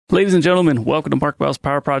Ladies and gentlemen, welcome to Mark Bell's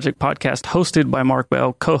Power Project podcast, hosted by Mark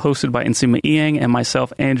Bell, co-hosted by Nsima Inyang, and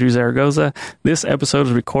myself, Andrew Zaragoza. This episode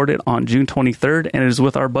is recorded on June 23rd, and it is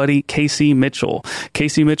with our buddy, Casey Mitchell.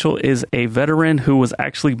 Casey Mitchell is a veteran who was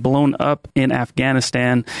actually blown up in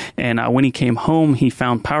Afghanistan, and when he came home, he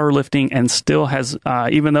found powerlifting and still has,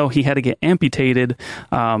 even though he had to get amputated,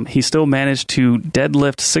 he still managed to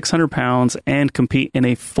deadlift 600 pounds and compete in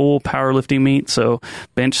a full powerlifting meet, so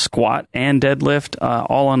bench, squat, and deadlift,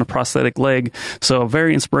 all on a prosthetic leg. So a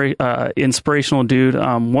very inspirational dude.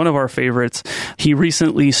 One of our favorites. He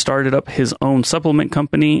recently started up his own supplement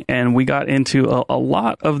company, and we got into a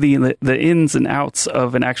lot of the ins and outs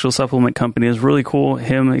of an actual supplement company. It was really cool.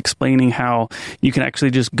 Him explaining how you can actually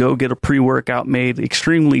just go get a pre-workout made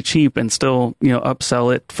extremely cheap and still,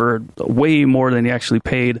 upsell it for way more than he actually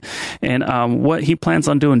paid. And what he plans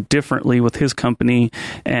on doing differently with his company,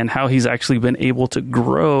 and how he's actually been able to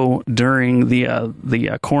grow during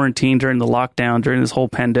the quarantine, during the lockdown, during this whole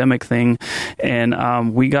pandemic thing.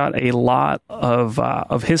 And we got a lot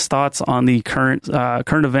of his thoughts on the current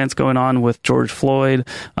events going on with George Floyd,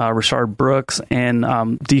 Rashard Brooks, and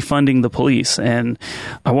defunding the police. And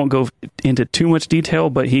I won't go into too much detail,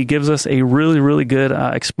 but he gives us a really, really good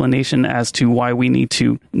explanation as to why we need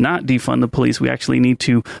to not defund the police. We actually need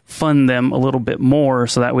to fund them a little bit more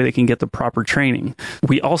so that way they can get the proper training.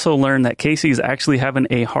 We also learned that Casey is actually having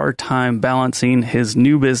a hard time balancing his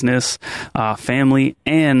new business, family,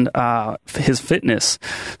 and his fitness.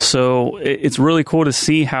 So it's really cool to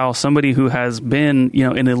see how somebody who has been,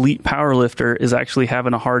 an elite powerlifter is actually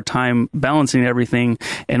having a hard time balancing everything.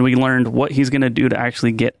 And we learned what he's going to do to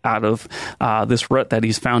actually get out of this rut that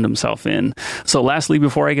he's found himself in. So lastly,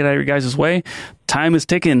 before I get out of your guys' way, time is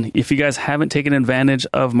ticking. If you guys haven't taken advantage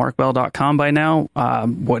of markbell.com by now,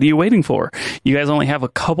 what are you waiting for? You guys only have a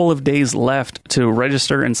couple of days left to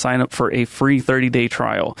register and sign up for a free 30-day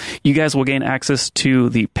trial. You guys will gain access to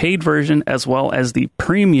the paid version as well as the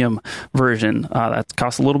premium version. That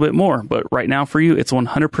costs a little bit more, but right now for you, it's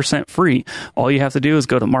 100% free. All you have to do is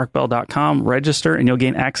go to markbell.com, register, and you'll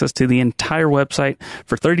gain access to the entire website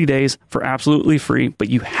for 30 days for absolutely free, but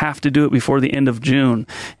you have to do it before the end of June.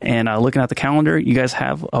 And looking at the calendar, you guys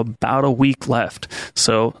have about a week left.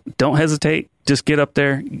 So don't hesitate. Just get up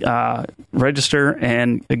there, register,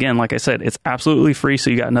 and again, like I said, it's absolutely free,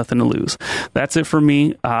 so you got nothing to lose. That's it for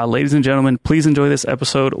me. Ladies and gentlemen, please enjoy this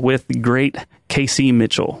episode with the great Casey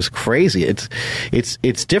Mitchell. It's crazy.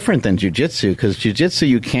 It's different than jiu-jitsu, because jiu-jitsu,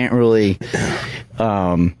 you can't really,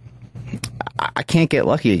 I can't get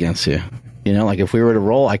lucky against you. Like if we were to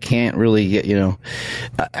roll, I can't really get,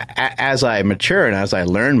 as I mature and as I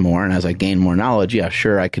learn more and as I gain more knowledge, yeah,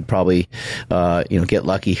 sure, I could probably, get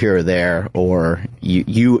lucky here or there, or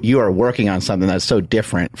you are working on something that's so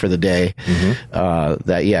different for the day,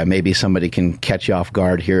 that, yeah, maybe somebody can catch you off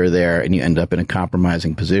guard here or there and you end up in a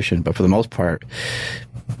compromising position. But for the most part,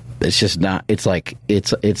 it's just not. It's like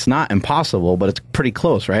it's not impossible, but it's pretty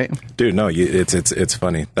close, right? Dude, no, it's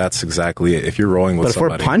funny. That's exactly it. If you're rolling with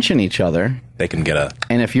somebody, if we're punching each other, they can get a.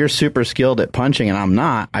 And if you're super skilled at punching and I'm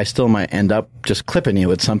not, I still might end up just clipping you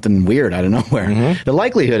with something weird out of nowhere. The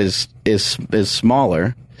likelihood is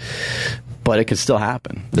smaller, but it could still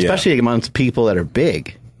happen, especially amongst people that are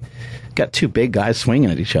big. Got two big guys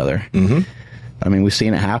swinging at each other. I mean, we've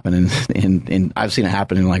seen it happen in I've seen it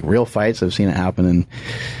happen in like real fights. I've seen it happen in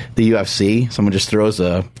the UFC. Someone just throws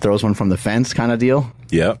one from the fence kind of deal.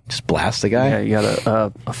 Yeah. Just blast the guy. Yeah, you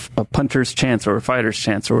got a puncher's chance or a fighter's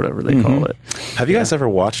chance or whatever they call it. Have you guys ever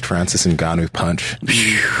watched Francis Ngannou punch?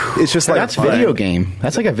 It's just like that's video game.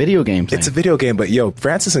 That's like a video game thing. It's a video game, but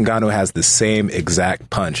Francis Ngannou has the same exact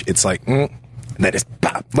punch. It's like that is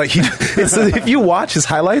pop. Like if you watch his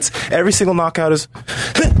highlights, every single knockout is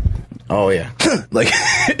oh yeah. Like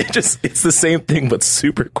it's the same thing but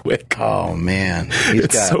super quick. Oh man.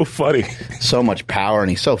 It's so funny. So much power and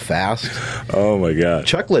he's so fast. Oh my god.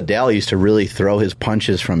 Chuck Liddell used to really throw his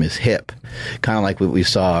punches from his hip. Kind of like what we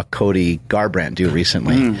saw Cody Garbrandt do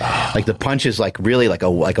recently. Like the punch is like really like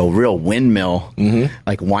a real windmill,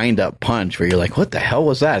 like wind up punch where you're like, what the hell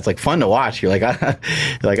was that? It's like fun to watch. You're like, I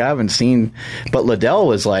haven't seen, but Liddell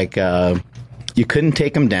was like, you couldn't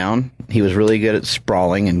take him down. He was really good at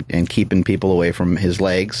sprawling and keeping people away from his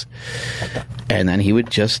legs. And then he would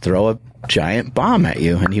just throw a giant bomb at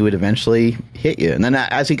you, and he would eventually hit you. And then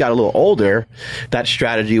as he got a little older, that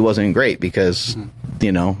strategy wasn't great because,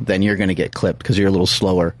 then you're going to get clipped because you're a little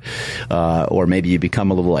slower. Or maybe you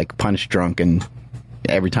become a little like punch drunk, and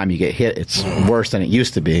every time you get hit, it's worse than it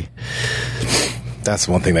used to be. That's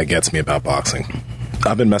one thing that gets me about boxing.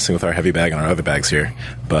 I've been messing with our heavy bag and our other bags here,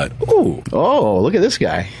 but ooh. Oh, look at this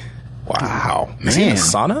guy. Wow. Is he in a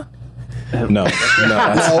sauna? No.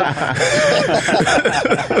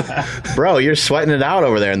 Bro, you're sweating it out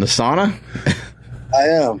over there in the sauna. I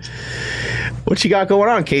am. What you got going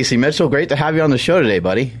on, Casey Mitchell? Great to have you on the show today,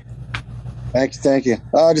 buddy. Thank you.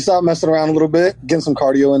 Just out messing around a little bit, getting some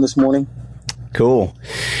cardio in this morning. Cool.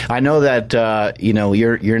 I know that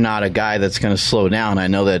you're not a guy that's going to slow down. I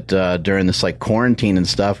know that during this like quarantine and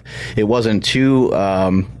stuff, it wasn't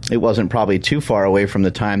probably too far away from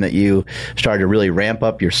the time that you started to really ramp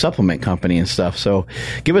up your supplement company and stuff. So,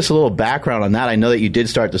 give us a little background on that. I know that you did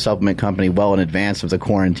start the supplement company well in advance of the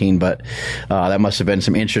quarantine, but that must have been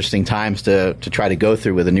some interesting times to try to go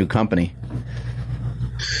through with a new company.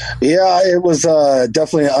 Yeah, it was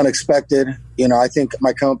definitely unexpected. I think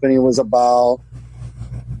my company was about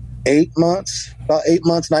 9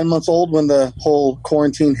 months old when the whole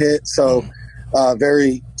quarantine hit. So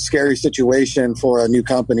very scary situation for a new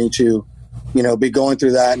company to, be going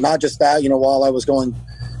through that. Not just that, while I was going,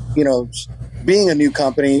 being a new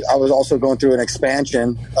company, I was also going through an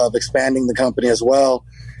expanding the company as well.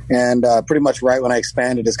 And pretty much right when I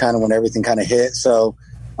expanded is kind of when everything kind of hit. So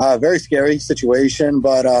very scary situation,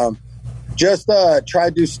 but just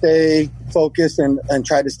tried to stay focused and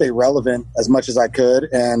tried to stay relevant as much as I could.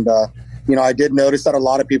 And, I did notice that a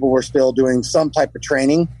lot of people were still doing some type of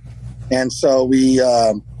training. And so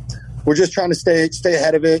we're just trying to stay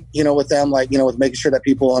ahead of it, with them, with making sure that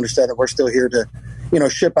people understand that we're still here to,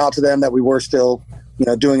 ship out to them, that we were still,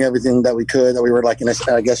 doing everything that we could, that we were like,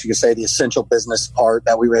 I guess you could say the essential business part,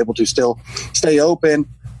 that we were able to still stay open.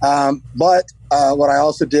 But what I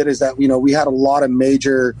also did is that, we had a lot of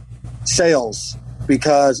major sales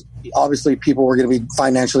because obviously people were going to be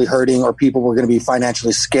financially hurting or people were going to be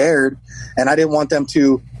financially scared. And I didn't want them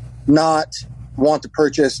to not want to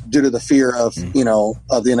purchase due to the fear of,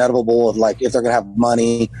 of the inevitable of like, if they're going to have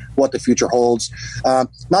money, what the future holds.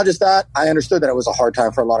 Not just that, I understood that it was a hard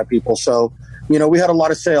time for a lot of people. So, we had a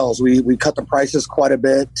lot of sales. We cut the prices quite a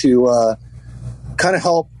bit to kind of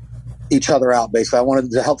help each other out. Basically, I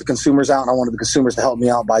wanted to help the consumers out, and I wanted the consumers to help me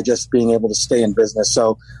out by just being able to stay in business.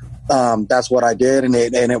 So that's what I did, and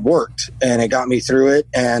it worked, and it got me through it.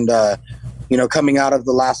 And coming out of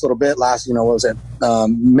the last little bit,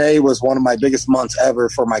 May was one of my biggest months ever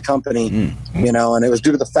for my company. And it was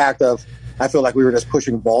due to the fact of I feel like we were just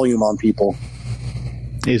pushing volume on people.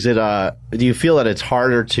 Is it? Do you feel that it's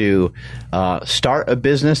harder to start a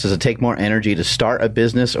business? Does it take more energy to start a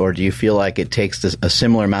business, or do you feel like it takes a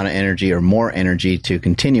similar amount of energy or more energy to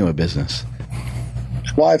continue a business?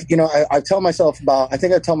 Well, I tell myself I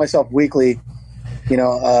think I tell myself weekly, whether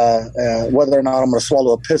or not I'm going to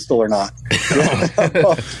swallow a pistol or not.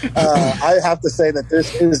 I have to say that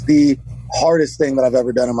this is the hardest thing that I've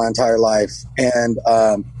ever done in my entire life, and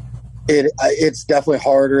it's definitely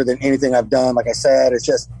harder than anything I've done. Like I said,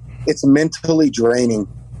 it's mentally draining.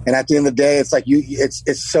 And at the end of the day, it's like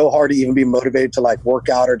it's so hard to even be motivated to like work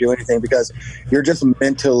out or do anything because you're just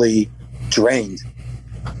mentally drained.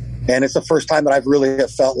 And it's the first time that I've really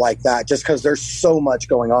have felt like that just because there's so much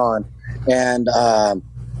going on. And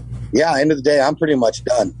end of the day, I'm pretty much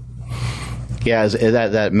done. Yeah,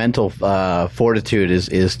 that mental fortitude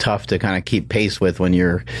is tough to kind of keep pace with when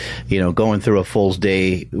you're, going through a full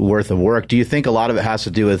day worth of work. Do you think a lot of it has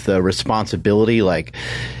to do with responsibility? Like,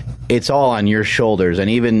 it's all on your shoulders, and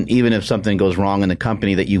even if something goes wrong in the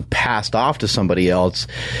company that you passed off to somebody else,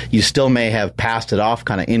 you still may have passed it off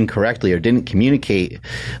kind of incorrectly or didn't communicate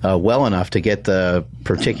well enough to get the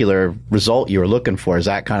particular result you were looking for. Is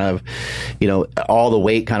that kind of, all the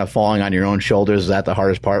weight kind of falling on your own shoulders? Is that the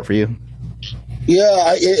hardest part for you?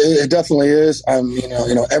 Yeah, it definitely is.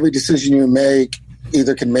 Every decision you make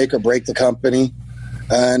either can make or break the company.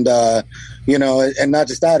 And, and not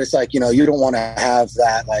just that, it's like, you don't want to have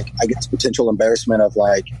that, like, I guess, potential embarrassment of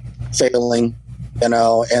like failing,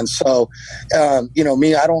 and so,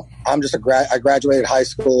 me, I graduated high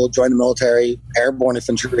school, joined the military, airborne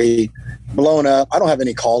infantry, blown up. I don't have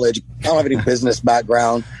any college. I don't have any business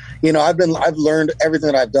background. I've learned everything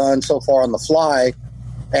that I've done so far on the fly,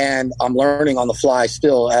 and I'm learning on the fly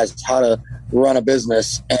still as how to run a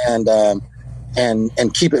business and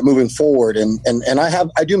keep it moving forward. And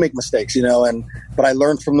I do make mistakes, but I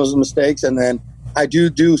learn from those mistakes. And then I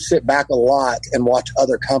do sit back a lot and watch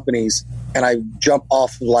other companies, and I jump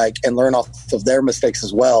off and learn off of their mistakes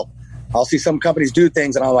as well. I'll see some companies do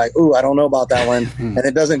things and I'm like, ooh, I don't know about that one. And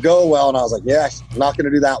it doesn't go well. And I was like, yeah, I'm not going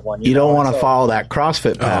to do that one. You don't want to follow that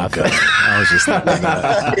CrossFit path. Oh, I was just thinking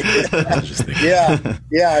that.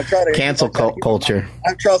 Yeah. I try to cancel culture.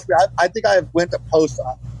 Trust me. I think I went to post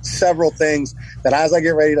several things that as I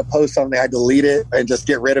get ready to post something, I delete it and just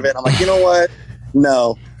get rid of it. And I'm like, you know what?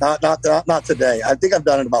 No, not today. I think I've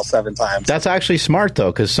done it about 7 times. That's actually smart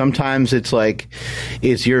though, because sometimes it's like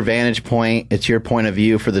it's your vantage point, it's your point of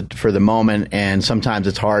view for the moment, and sometimes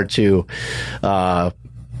it's hard to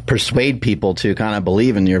persuade people to kind of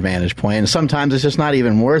believe in your vantage point, and sometimes it's just not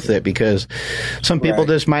even worth it because some people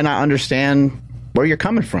just might not understand where you're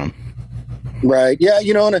coming from. Right. Yeah.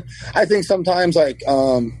 And I think sometimes like,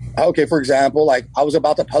 okay, for example, like I was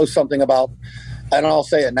about to post something about, and I'll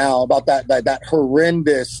say it now, about that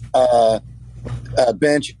horrendous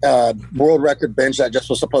bench, world record bench that just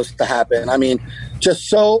was supposed to happen. I mean,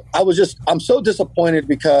 I'm so disappointed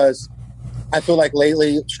because I feel like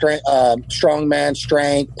lately strongman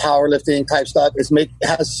strength, powerlifting type stuff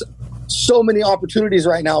has so many opportunities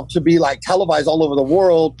right now to be like televised all over the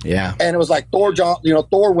world. Yeah. And it was like Thor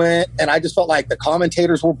went, and I just felt like the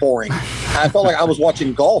commentators were boring. I felt like I was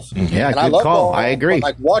watching golf. Yeah, and good I love call. golf, I agree. But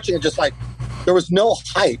like watching it, just like there was no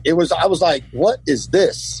hype. I was like, what is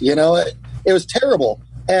this? It was terrible.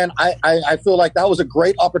 And I feel like that was a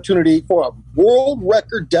great opportunity for a world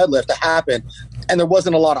record deadlift to happen. And there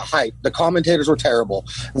wasn't a lot of hype. The commentators were terrible.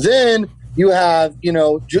 Then you have,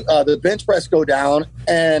 the bench press go down,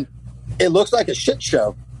 and it looks like a shit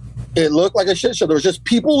show. It looked like a shit show. There was just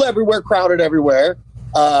people everywhere, crowded everywhere.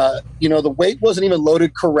 The weight wasn't even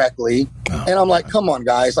loaded correctly. And I'm like, come on,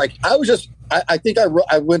 guys. Like, I think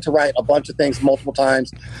I went to write a bunch of things multiple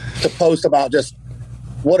times to post about just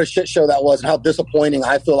what a shit show that was and how disappointing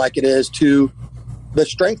I feel like it is to the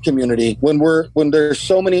strength community when there's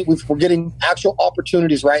so many, we're getting actual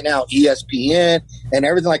opportunities right now, ESPN and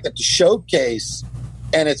everything like that to showcase,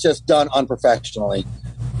 and it's just done unprofessionally.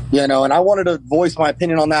 And I wanted to voice my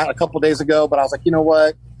opinion on that a couple of days ago, but I was like, you know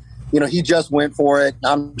what? He just went for it.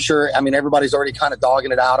 I'm sure, everybody's already kind of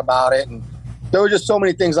dogging it out about it. And there were just so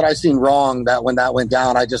many things that I seen wrong that when that went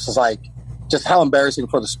down, I just was like, just how embarrassing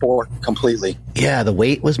for the sport completely. Yeah, the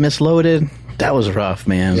weight was misloaded. That was rough,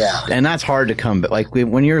 man. Yeah. And that's hard to come back. Like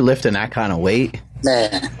when you're lifting that kind of weight.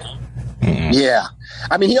 Man. Mm-hmm. Yeah.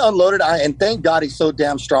 He unloaded, and thank God he's so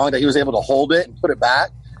damn strong that he was able to hold it and put it back.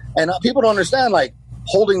 And people don't understand, like,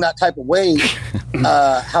 holding that type of weight,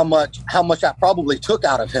 how much that probably took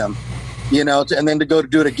out of him, and then to go to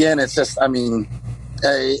do it again. It's just, I don't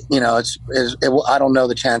know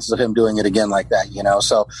the chances of him doing it again like that,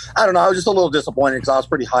 So I don't know. I was just a little disappointed because I was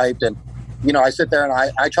pretty hyped, and I sit there and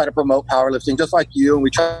I try to promote powerlifting just like you, and we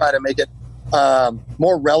try to make it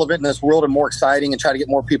more relevant in this world and more exciting, and try to get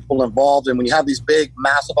more people involved. And when you have these big,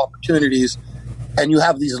 massive opportunities, and you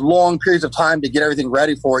have these long periods of time to get everything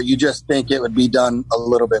ready for it, you just think it would be done a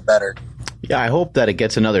little bit better. Yeah, I hope that it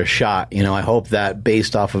gets another shot. I hope that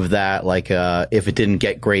based off of that, like if it didn't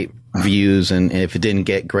get great views and if it didn't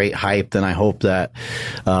get great hype, then I hope that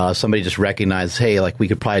somebody just recognizes, hey, like we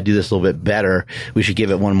could probably do this a little bit better. We should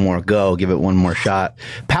give it one more go, give it one more shot.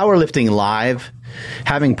 Powerlifting live,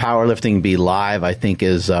 having powerlifting be live, I think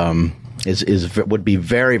would be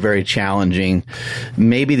very, very challenging.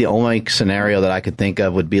 Maybe the only scenario that I could think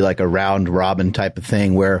of would be like a round robin type of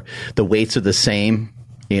thing where the weights are the same.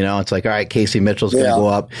 It's like, all right, Casey Mitchell's going to go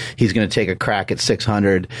up. He's going to take a crack at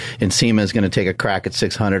 600, and Nsima is going to take a crack at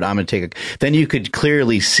 600. I'm going to take then you could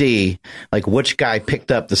clearly see like which guy picked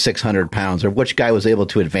up the 600 pounds or which guy was able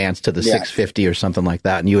to advance to the 650 or something like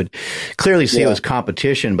that. And you would clearly see it was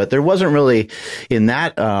competition, but there wasn't really in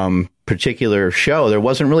that, particular show, there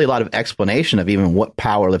wasn't really a lot of explanation of even what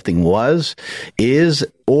powerlifting is,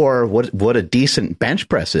 or what a decent bench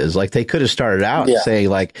press is. Like they could have started out and say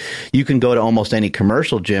like, you can go to almost any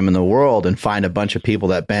commercial gym in the world and find a bunch of people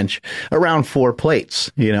that bench around 4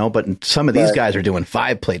 plates, but some of these guys are doing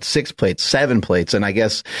 5 plates, 6 plates, 7 plates. And I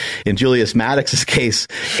guess in Julius Maddox's case,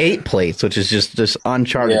 8 plates, which is just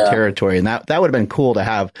uncharted territory. And that would have been cool to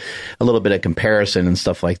have a little bit of comparison and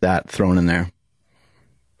stuff like that thrown in there.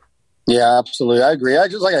 Yeah, absolutely. I agree.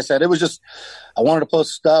 Like I said, it was just, I wanted to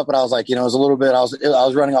post stuff, but I was like, it was a little bit, I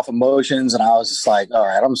was running off emotions, and I was just like, all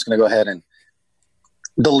right, I'm just going to go ahead and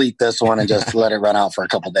delete this one and just let it run out for a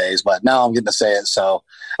couple of days. But now I'm getting to say it. So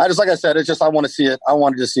like I said, it's just, I want to see it. I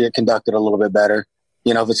wanted to see it conducted a little bit better,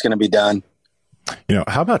 if it's going to be done.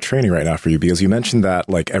 How about training right now for you? Because you mentioned that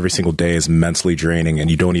like every single day is mentally draining and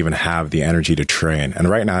you don't even have the energy to train. And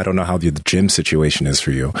right now, I don't know how the gym situation is for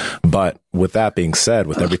you. But with that being said,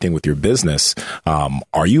 with everything with your business,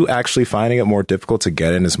 are you actually finding it more difficult to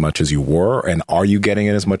get in as much as you were? And are you getting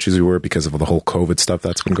in as much as you were because of the whole COVID stuff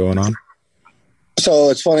that's been going on? So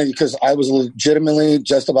it's funny because I was legitimately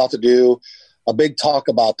just about to do a big talk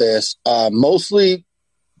about this, mostly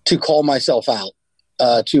to call myself out.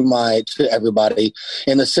 To everybody,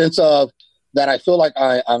 in the sense of that I feel like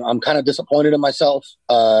I'm kind of disappointed in myself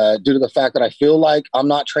due to the fact that I feel like I'm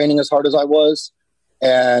not training as hard as I was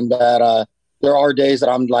and that there are days that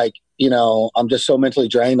I'm like, I'm just so mentally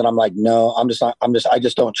drained that I'm like, no, I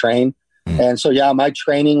just don't train. And so, yeah, my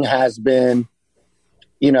training has been,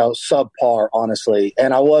 subpar, honestly.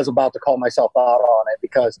 And I was about to call myself out on it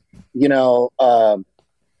because,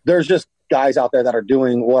 there's just guys out there that are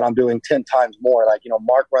doing what I'm doing 10 times more. Like,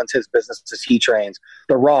 Mark runs his businesses. He trains.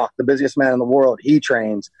 The Rock, the busiest man in the world, he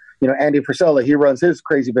trains. Andy Frisella, he runs his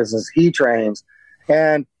crazy business. He trains.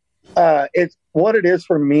 And it's what it is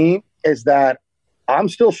for me is that I'm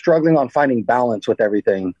still struggling on finding balance with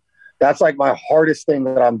everything. That's like my hardest thing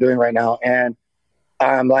that I'm doing right now. And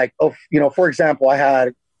I'm like, for example, I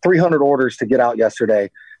had 300 orders to get out yesterday.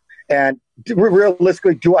 And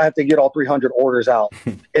realistically, do I have to get all 300 orders out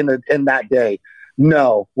in that day?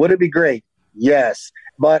 No. Would it be great? Yes.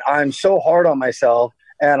 But I'm so hard on myself,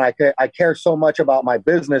 and I care so much about my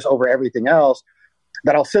business over everything else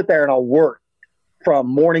that I'll sit there and I'll work from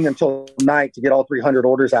morning until night to get all 300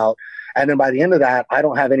 orders out. And then by the end of that, I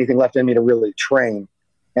don't have anything left in me to really train.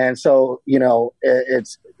 And so,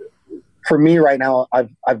 it's for me right now,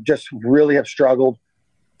 I've just really have struggled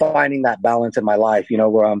finding that balance in my life,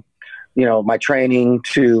 where I'm, my training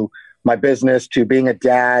to my business, to being a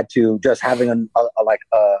dad, to just having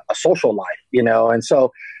a social life, and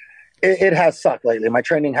so it has sucked lately. My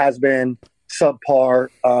training has been subpar.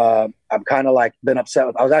 I'm kind of like been upset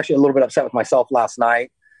I was actually a little bit upset with myself last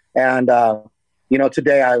night. And,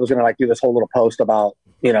 today I was going to do this whole little post about,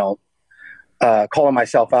 calling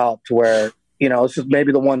myself out to where, this is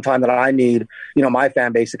maybe the one time that I need, my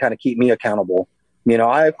fan base to kind of keep me accountable.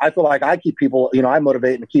 I feel like I keep people, I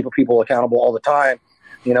motivate and keep people accountable all the time.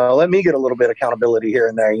 Let me get a little bit of accountability here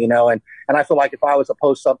and there, and I feel like if I was to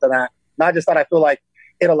post something that, not just that, I feel like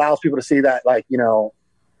it allows people to see that,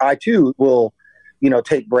 I too will,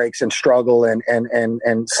 take breaks and struggle and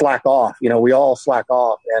slack off. We all slack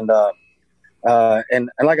off. And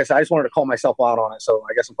like I said, I just wanted to call myself out on it. So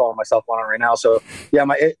I guess I'm calling myself out on it right now. So yeah,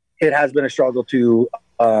 it has been a struggle to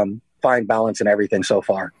find balance in everything so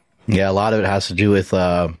far. Yeah, a lot of it has to do with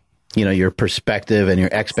your perspective and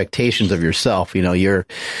your expectations of yourself. You're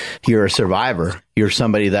a survivor. You're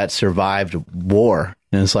somebody that survived war.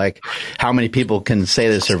 And it's like, how many people can say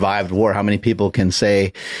they survived war? How many people can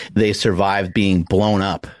say they survived being blown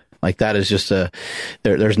up? Like that is just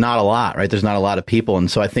there's not a lot, right? There's not a lot of people.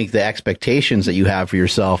 And so I think the expectations that you have for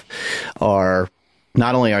yourself are,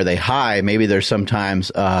 not only are they high, maybe they're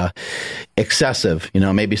sometimes excessive.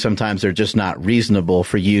 Maybe sometimes they're just not reasonable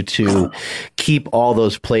for you to keep all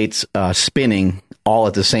those plates spinning all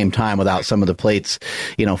at the same time without some of the plates,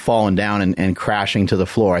 falling down and crashing to the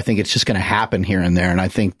floor. I think it's just going to happen here and there. And I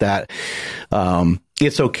think that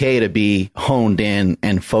it's okay to be honed in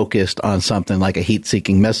and focused on something like a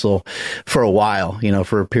heat-seeking missile for a while,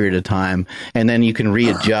 for a period of time. And then you can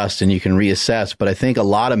readjust and you can reassess. But I think a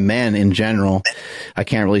lot of men in general, I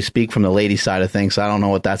can't really speak from the lady side of things, so I don't know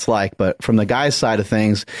what that's like. But from the guy's side of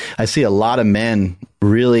things, I see a lot of men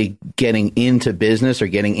really getting into business or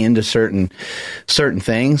getting into certain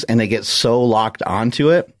things, and they get so locked onto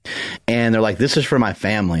it. And they're like, this is for my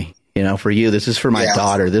family. For you, this is for my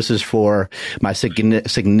daughter. This is for my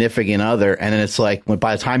significant other. And then it's like,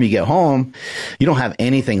 by the time you get home, you don't have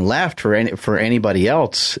anything left for anybody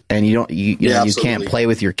else. And you can't play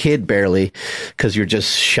with your kid barely because you're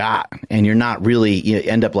just shot and you're not really, you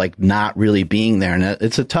end up like not really being there. And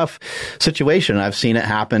it's a tough situation. I've seen it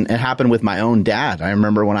happen. It happened with my own dad. I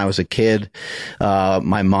remember when I was a kid,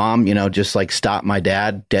 my mom, just like stopped my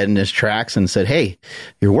dad dead in his tracks and said, "Hey,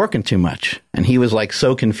 you're working too much." And he was like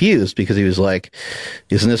so confused because he was like,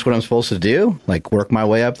 isn't this what I'm supposed to do? Like work my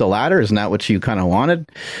way up the ladder? Isn't that what you kind of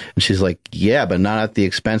wanted? And she's like, yeah, but not at the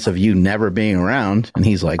expense of you never being around. And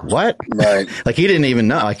he's like, what? Right. Like he didn't even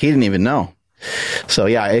know. So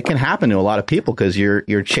yeah, it can happen to a lot of people because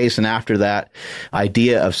you're chasing after that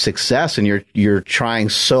idea of success and you're trying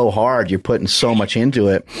so hard, you're putting so much into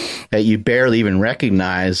it that you barely even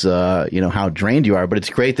recognize, how drained you are. But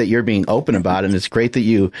it's great that you're being open about it, and it's great that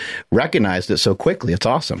you recognized it so quickly. It's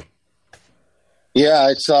awesome.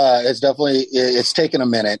 Yeah, it's definitely, it's taken a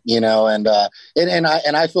minute, and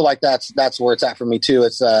I feel like that's where it's at for me too.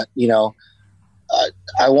 It's I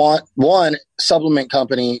want one supplement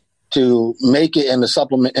company to make it in the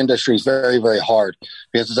supplement industry is very, very hard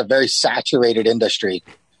because it's a very saturated industry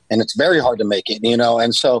and it's very hard to make it,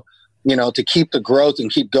 and so, to keep the growth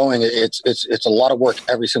and keep going, it's a lot of work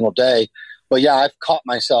every single day. But yeah, I've caught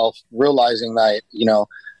myself realizing that,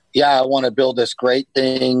 I want to build this great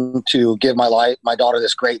thing to give my daughter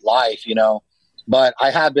this great life, but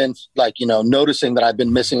I have been like, noticing that I've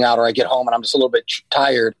been missing out, or I get home and I'm just a little bit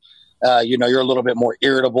tired. You're a little bit more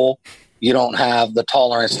irritable. you don't have the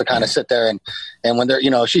tolerance to kind of sit there and when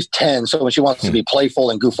they're, she's 10. So when she wants to be playful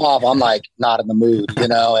and goof off, I'm like not in the mood,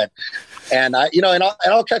 and I,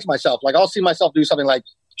 I'll catch myself. Like I'll see myself do something like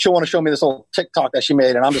she'll want to show me this little TikTok that she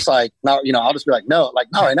made. And I'm just like, no, I'll just be like, no, like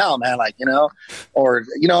not right now, man. Like, or,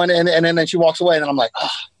 and then she walks away and then I'm like, oh,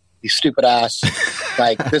 you stupid ass.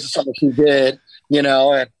 Like this is something she did,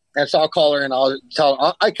 and so I'll call her and I'll tell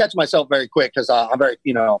her. I catch myself very quick because I'm very,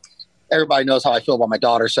 everybody knows how I feel about my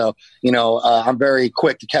daughter. So, I'm very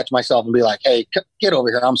quick to catch myself and be like, hey, get over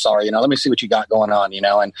here. I'm sorry. Let me see what you got going on,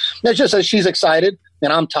 and it's just that she's excited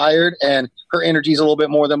and I'm tired and her energy's a little bit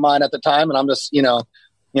more than mine at the time. And I'm just,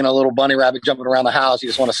 little bunny rabbit jumping around the house. You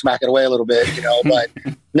just want to smack it away a little bit, but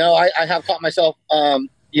no, I have caught myself, and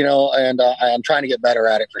I'm trying to get better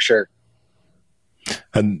at it for sure.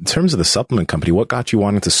 In terms of the supplement company, what got you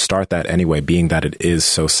wanting to start that anyway, being that it is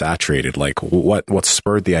so saturated? Like what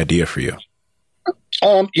spurred the idea for you?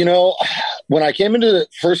 When I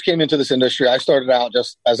first came into this industry, I started out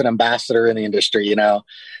just as an ambassador in the industry,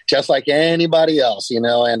 just like anybody else,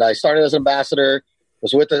 and I started as an ambassador,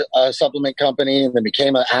 was with a supplement company, and then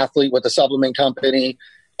became an athlete with a supplement company.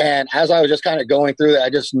 And as I was just kind of going through it, I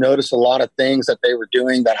just noticed a lot of things that they were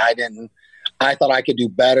doing that I thought I could do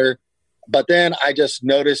better. But then I just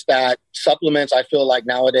noticed that supplements, I feel like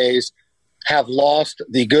nowadays have lost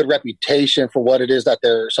the good reputation for what it is that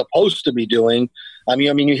they're supposed to be doing. I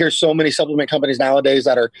mean, you hear so many supplement companies nowadays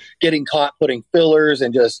that are getting caught putting fillers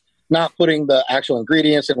and just not putting the actual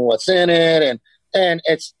ingredients and what's in it. And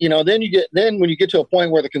it's, then when you get to a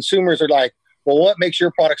point where the consumers are like, well, what makes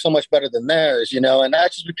your product so much better than theirs? And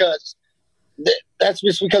that's just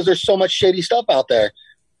because there's so much shady stuff out there.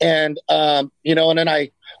 And, and then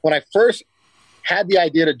when I first had the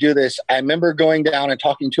idea to do this, I remember going down and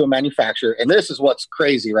talking to a manufacturer. And this is what's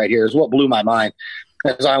crazy right here, is what blew my mind.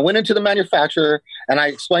 As I went into the manufacturer and I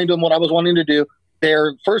explained to them what I was wanting to do,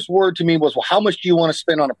 their first word to me was, well, how much do you want to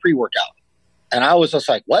spend on a pre-workout? And I was just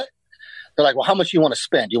like, what? They're like, well, how much do you want to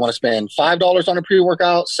spend? Do you want to spend $5 on a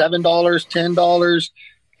pre-workout, $7, $10?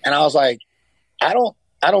 And I was like, I don't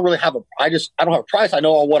really have I don't have a price. I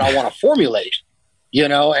know what I want to formulate,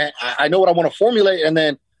 and I know what I want to formulate. And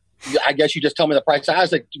then I guess you just tell me the price. I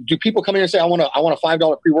was like, do people come in and say, I want a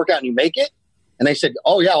 $5 pre-workout and you make it? And they said,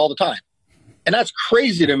 oh yeah, all the time. And that's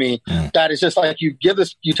crazy to me. That it's just like you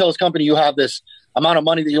tell this company you have this amount of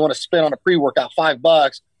money that you want to spend on a pre-workout,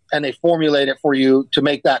 $5, and they formulate it for you to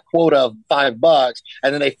make that quota of $5,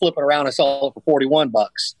 and then they flip it around and sell it for $41.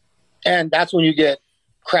 And that's when you get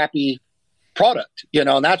crappy product,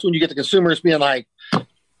 and that's when you get the consumers being like,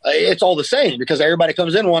 it's all the same, because everybody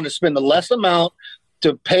comes in wanting to spend the less amount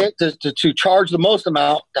to pay it to charge the most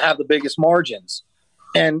amount to have the biggest margins.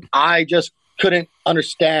 And I just couldn't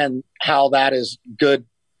understand how that is good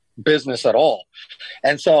business at all.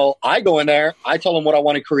 And so I go in there, I tell them what I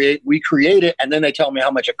want to create, we create it, and then they tell me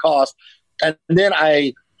how much it costs. And then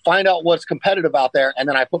I find out what's competitive out there, and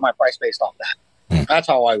then I put my price based off that. That's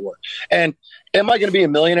how I work. And am I going to be a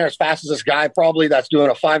millionaire as fast as this guy probably that's doing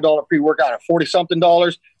a $5 pre-workout at $40-something?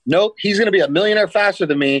 Nope. He's going to be a millionaire faster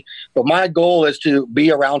than me, but my goal is to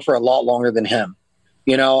be around for a lot longer than him.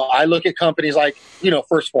 I look at companies like,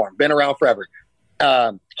 First Form, been around forever.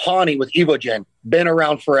 Hani with Evogen, been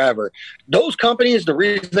around forever. Those companies, the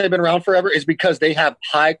reason they've been around forever is because they have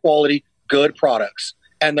high quality, good products,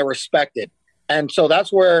 and they're respected. And so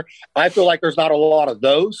that's where I feel like there's not a lot of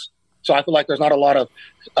those. So I feel like there's not a lot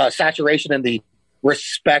of saturation in the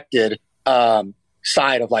respected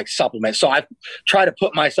side of like supplements. So I try to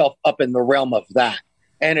put myself up in the realm of that.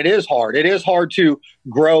 And it is hard. It is hard to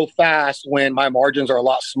grow fast when my margins are a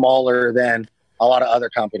lot smaller than a lot of other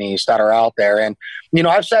companies that are out there. And,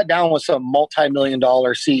 I've sat down with some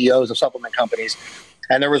multi-million-dollar CEOs of supplement companies.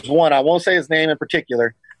 And there was one, I won't say his name in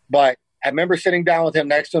particular, but I remember sitting down with him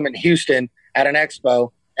next to him in Houston at an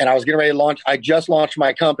expo. And I was getting ready to launch. I just launched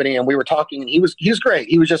my company, and we were talking, and he was great.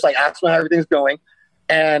 He was just like, asking how everything's going.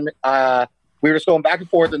 And we were just going back and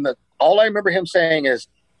forth. And all I remember him saying is,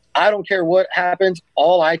 I don't care what happens.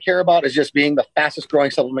 All I care about is just being the fastest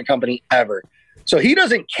growing supplement company ever. So he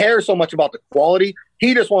doesn't care so much about the quality.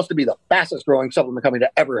 He just wants to be the fastest growing supplement company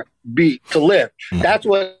to ever to live. That's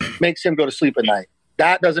what makes him go to sleep at night.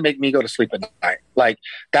 That doesn't make me go to sleep at night. Like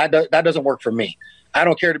that doesn't work for me. I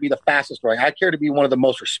don't care to be the fastest growing. I care to be one of the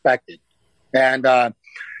most respected. And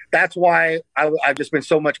that's why I've just been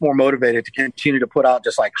so much more motivated to continue to put out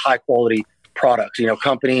just like high quality products.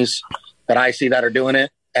 Companies that I see that are doing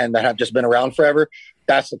it and that have just been around forever.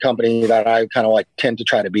 That's the company that I kind of like tend to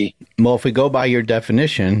try to be. Well, if we go by your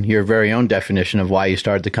definition, your very own definition of why you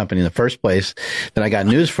started the company in the first place, then I got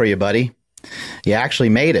news for you, buddy. You actually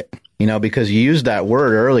made it. because you used that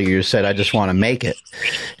word earlier. You said, I just want to make it.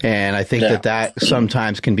 And I think that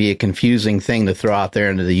sometimes can be a confusing thing to throw out there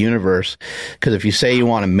into the universe. Because if you say you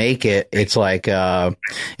want to make it, it's like,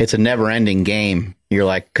 it's a never ending game. You're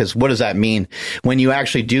like, because what does that mean when you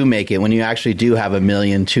actually do make it, when you actually do have 1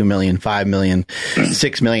 million, 2 million, 5 million,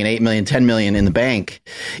 6 million, 8 million, 10 million in the bank?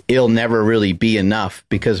 It'll never really be enough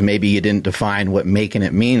because maybe you didn't define what making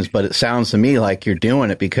it means. But it sounds to me like you're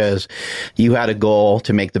doing it because you had a goal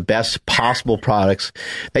to make the best possible products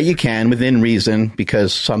that you can within reason,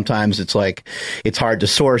 because sometimes it's like it's hard to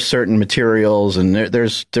source certain materials, and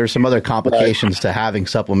there's some other complications to having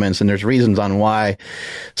supplements, and there's reasons on why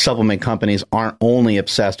supplement companies aren't only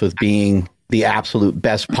obsessed with being the absolute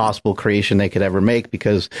best possible creation they could ever make,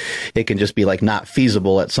 because it can just be like not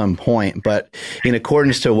feasible at some point. But in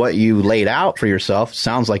accordance to what you laid out for yourself,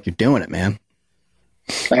 sounds like you're doing it, man.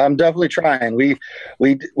 I'm definitely trying. We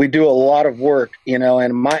do a lot of work, and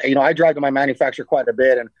I drive to my manufacturer quite a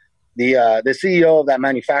bit, and the CEO of that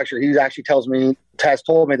manufacturer, he actually told me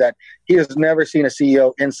that he has never seen a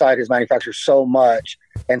CEO inside his manufacturer so much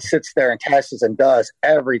and sits there and tests and does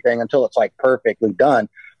everything until it's like perfectly done.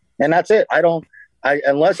 And that's it.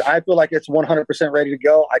 Unless I feel like it's 100% ready to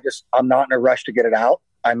go, I'm not in a rush to get it out.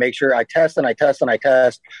 I make sure I test and I test and I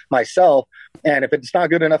test myself. And if it's not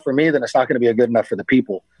good enough for me, then it's not going to be good enough for the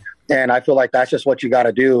people. And I feel like that's just what you got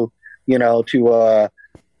to do, to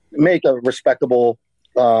make a respectable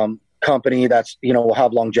company that's, will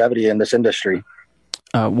have longevity in this industry.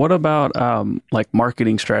 What about like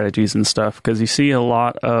marketing strategies and stuff? Because you see a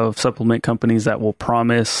lot of supplement companies that will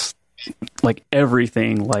promise like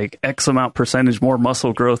everything, like X amount percentage more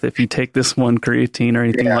muscle growth if you take this one creatine or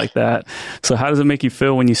anything like that. So how does it make you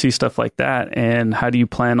feel when you see stuff like that? And how do you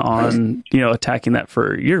plan on, attacking that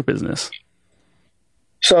for your business?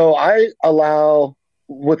 So I allow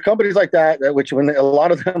with companies like that, which when a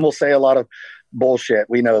lot of them will say a lot of bullshit,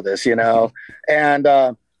 we know this, and,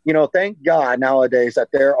 thank God nowadays that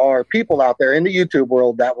there are people out there in the YouTube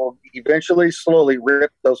world that will eventually slowly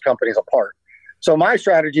rip those companies apart. So my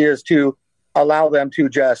strategy is to allow them to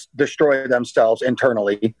just destroy themselves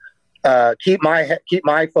internally, keep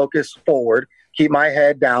my focus forward, keep my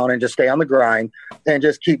head down and just stay on the grind and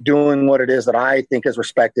just keep doing what it is that I think is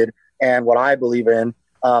respected and what I believe in.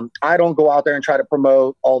 I don't go out there and try to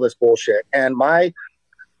promote all this bullshit. And my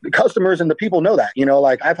customers and the people know that,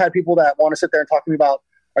 like I've had people that want to sit there and talk to me about,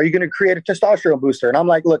 are you going to create a testosterone booster? And I'm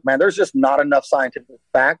like, look, man, there's just not enough scientific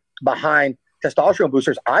fact behind testosterone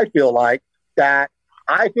boosters. I feel like that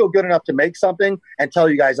I feel good enough to make something and tell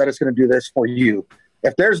you guys that it's going to do this for you.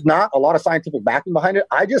 If there's not a lot of scientific backing behind it,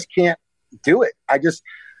 I just can't do it. I just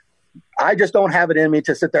don't have it in me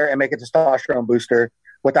to sit there and make a testosterone booster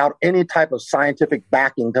without any type of scientific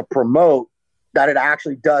backing to promote that it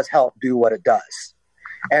actually does help do what it does.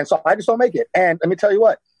 And so I just don't make it. And let me tell you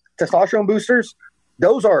what, testosterone boosters,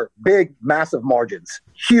 those are big, massive margins,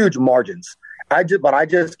 huge margins. But I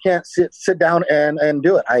just can't sit down and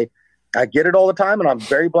do it. I get it all the time, and I'm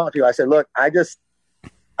very blunt with you. I say, look, I'm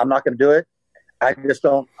not going to do it.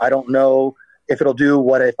 I don't know if it'll do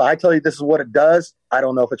what, if I tell you this is what it does, I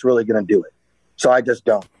don't know if it's really going to do it. So I just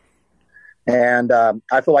don't. And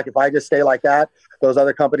I feel like if I just stay like that, those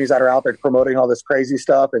other companies that are out there promoting all this crazy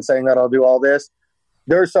stuff and saying that I'll do all this,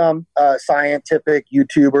 there's some scientific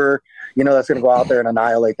YouTuber, that's going to go out there and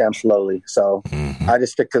annihilate them slowly. So I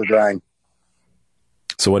just stick to the grind.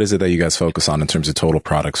 So what is it that you guys focus on in terms of total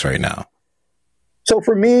products right now? So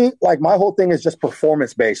for me, like my whole thing is just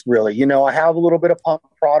performance based, really. I have a little bit of pump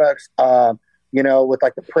products, with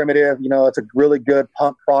like the Primitive, it's a really good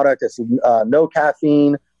pump product. It's no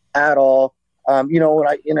caffeine at all. And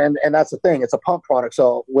that's the thing. It's a pump product.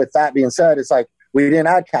 So with that being said, it's like we didn't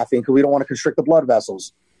add caffeine because we don't want to constrict the blood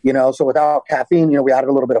vessels, So without caffeine, we added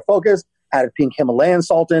a little bit of focus, added pink Himalayan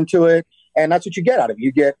salt into it. And that's what you get out of it.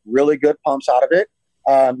 You get really good pumps out of it.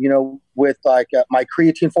 With like my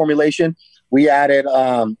creatine formulation, we added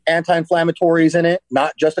anti-inflammatories in it,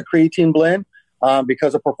 not just a creatine blend,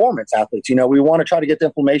 because of performance athletes. We want to try to get the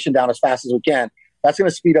inflammation down as fast as we can. That's going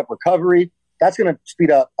to speed up recovery. That's going to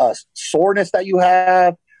speed up soreness that you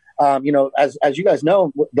have. As you guys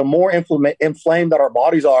know, the more inflamed that our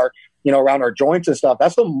bodies are, around our joints and stuff,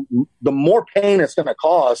 that's the more pain it's going to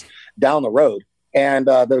cause down the road. And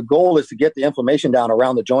the goal is to get the inflammation down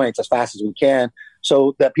around the joints as fast as we can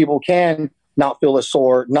so that people can not feel as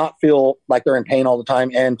sore, not feel like they're in pain all the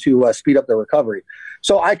time, and to speed up their recovery.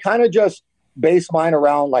 So I kind of just base mine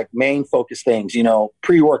around like main focus things,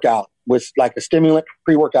 pre-workout with like a stimulant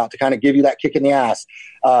pre-workout to kind of give you that kick in the ass.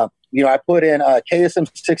 I put in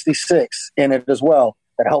KSM 66 in it as well.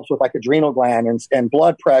 That helps with like adrenal gland and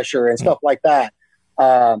blood pressure and stuff like that.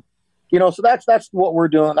 So that's what we're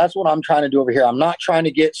doing. That's what I'm trying to do over here. I'm not trying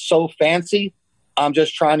to get so fancy. I'm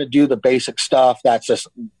just trying to do the basic stuff that's just,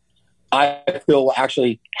 I feel, will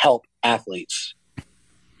actually help athletes.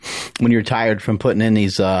 When you're tired from putting in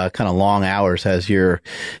these kind of long hours, has your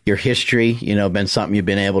history, been something you've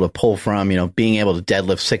been able to pull from, being able to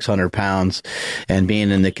deadlift 600 pounds and being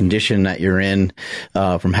in the condition that you're in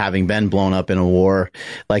from having been blown up in a war?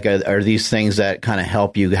 Like, are these things that kind of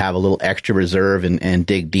help you have a little extra reserve and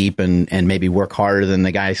dig deep and maybe work harder than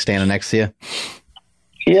the guy standing next to you?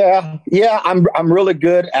 Yeah. I'm really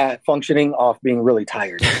good at functioning off being really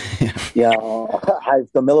tired.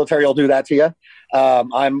 The military will do that to you.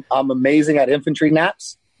 I'm amazing at infantry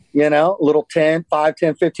naps, little 10,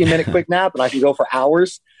 15 minute quick nap, and I can go for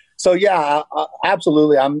hours. So yeah,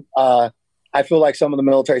 absolutely. I feel like some of the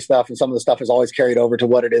military stuff and some of the stuff is always carried over to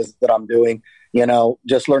what it is that I'm doing,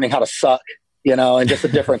 just learning how to suck, in just a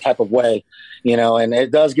different type of way, and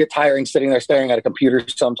it does get tiring sitting there staring at a computer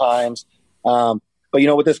sometimes. But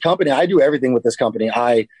with this company, I do everything with this company.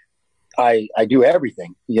 I do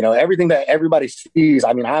everything, everything that everybody sees.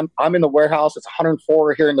 I mean, I'm in the warehouse. It's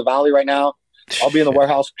 104 here in the Valley right now. I'll be in the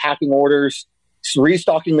warehouse packing orders,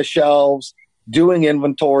 restocking the shelves, doing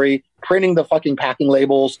inventory, printing the fucking packing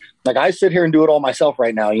labels. Like, I sit here and do it all myself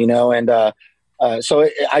right now, and so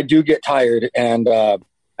I do get tired, and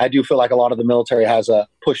I do feel like a lot of the military has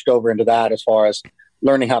pushed over into that as far as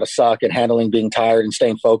learning how to suck and handling being tired and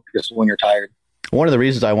staying focused when you're tired. One of the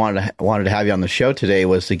reasons I wanted to have you on the show today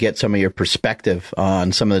was to get some of your perspective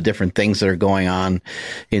on some of the different things that are going on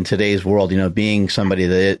in today's world. Being somebody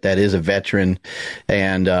that is a veteran,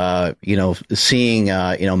 and seeing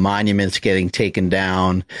monuments getting taken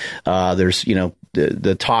down. There's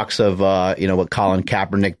the talks of what Colin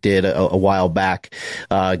Kaepernick did a while back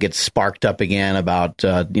gets sparked up again about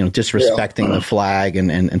disrespecting the flag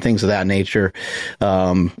and things of that nature,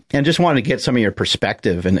 and just wanted to get some of your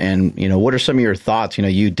perspective and what are some of your thoughts?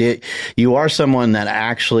 You are someone that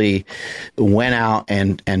actually went out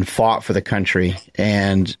and fought for the country,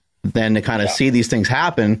 and then to kind of see these things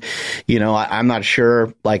happen, I'm not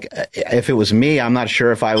sure, like, if it was me, I'm not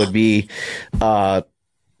sure if I would be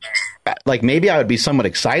like, maybe I would be somewhat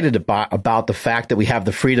excited about the fact that we have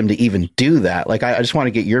the freedom to even do that. Like, I just want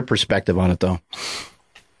to get your perspective on it, though.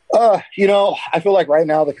 I feel like right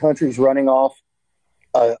now the country's running off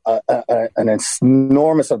an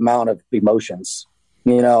enormous amount of emotions.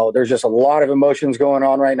 There's just a lot of emotions going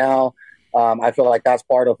on right now. I feel like that's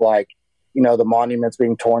part of, like, the monuments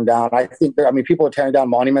being torn down. I think people are tearing down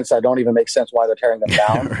monuments that don't even make sense why they're tearing them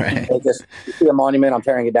down. Right. They just see a monument, I'm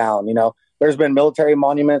tearing it down. There's been military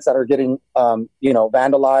monuments that are getting,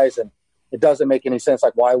 vandalized, and it doesn't make any sense.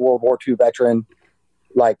 Like, why World War II veteran,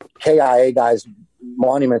 like KIA guys'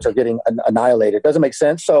 monuments are getting annihilated. It doesn't make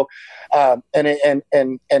sense. So, and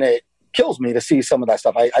it kills me to see some of that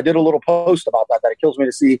stuff. I did a little post about that it kills me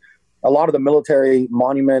to see a lot of the military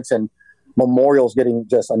monuments and memorials getting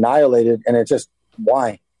just annihilated. And it's just,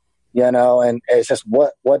 why, and it's just,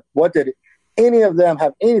 what did any of them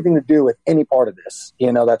have anything to do with any part of this,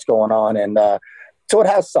 that's going on. And so it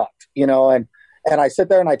has sucked, and I sit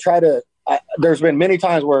there and I try to, there's been many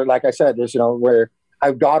times where, like I said, there's, where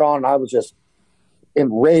I got on and I was just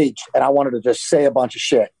enraged and I wanted to just say a bunch of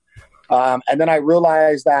shit. And then I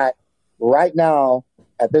realized that right now,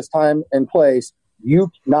 at this time and place,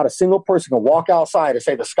 not a single person can walk outside and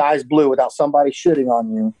say the sky's blue without somebody shitting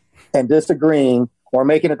on you and disagreeing or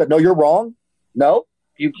making it that, no, you're wrong. No.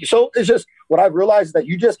 So it's just, what I've realized is that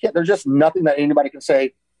you just can't, there's just nothing that anybody can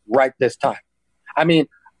say right this time. I mean,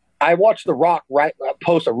 I watched The Rock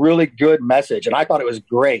post a really good message, and I thought it was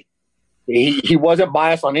great. He wasn't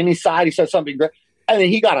biased on any side. He said something great, and then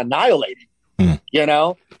he got annihilated.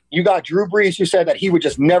 You got Drew Brees, who said that he would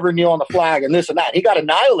just never kneel on the flag and this and that. He got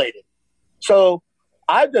annihilated. So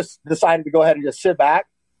I've just decided to go ahead and just sit back,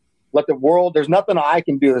 let the world, there's nothing I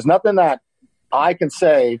can do. There's nothing that I can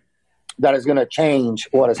say that is going to change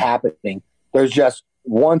what is happening. There's just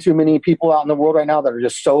one too many people out in the world right now that are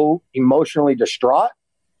just so emotionally distraught,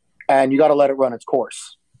 and you got to let it run its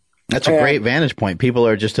course. That's a great vantage point. People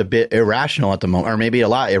are just a bit irrational at the moment, or maybe a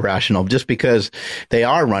lot irrational, just because they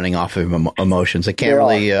are running off of emotions. They can't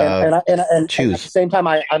really choose. At the same time,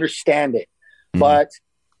 I understand it, but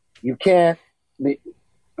you can't.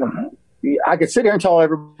 I could sit here and tell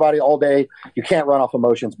everybody all day you can't run off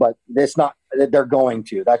emotions, but it's not. They're going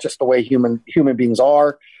to. That's just the way human beings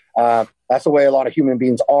are. That's the way a lot of human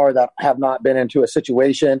beings are that have not been into a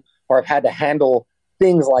situation or have had to handle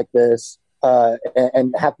things like this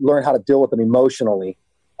and have to learn how to deal with them emotionally.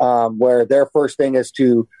 Where their first thing is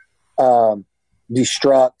to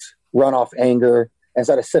destruct, run off anger,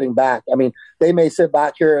 instead of sitting back. I mean, they may sit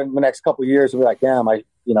back here in the next couple of years and be like, damn, I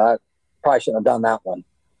probably shouldn't have done that one.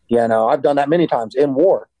 I've done that many times in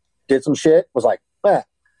war. Did some shit, was like, I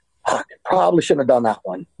probably shouldn't have done that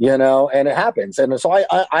one, and it happens. And so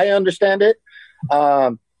I understand it.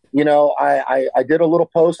 I did a little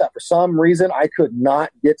post that for some reason I could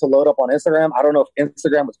not get to load up on Instagram. I don't know if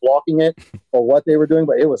Instagram was blocking it or what they were doing,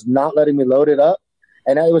 but it was not letting me load it up.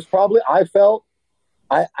 And it was probably, I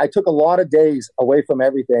took a lot of days away from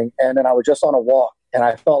everything. And then I was just on a walk, and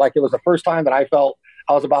I felt like it was the first time that I felt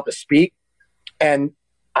I was about to speak. And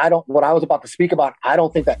what I was about to speak about, I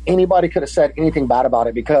don't think that anybody could have said anything bad about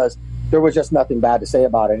it, because there was just nothing bad to say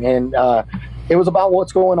about it. And it was about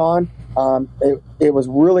what's going on. It was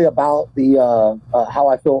really about the how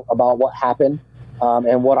I feel about what happened,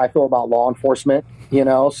 and what I feel about law enforcement.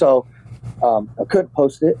 So I couldn't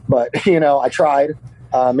post it, but I tried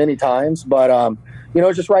many times. But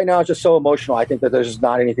just right now, it's just so emotional. I think that there's just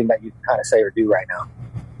not anything that you can kind of say or do right now.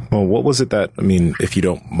 Well, what was it that, if you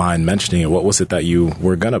don't mind mentioning it, what was it that you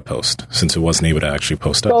were going to post, since it wasn't able to actually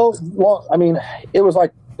post up? So, well, it was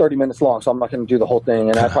like 30 minutes long, so I'm not going to do the whole thing.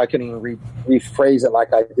 And I probably couldn't even rephrase it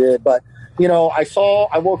like I did. But,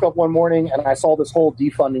 I woke up one morning and I saw this whole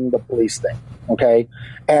defunding the police thing. Okay.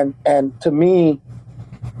 And to me,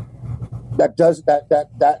 that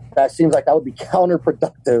seems like that would be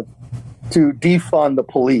counterproductive to defund the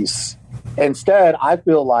police. Instead, I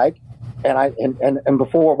feel like, and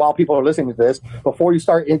before, while people are listening to this, before you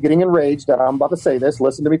start getting enraged that I'm about to say this,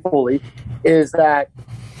 listen to me fully, is that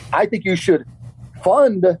I think you should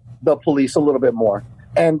fund the police a little bit more.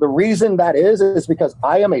 And the reason that is because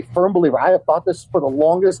I am a firm believer. I have thought this for the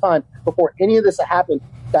longest time before any of this happened,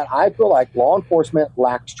 that I feel like law enforcement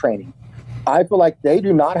lacks training. I feel like they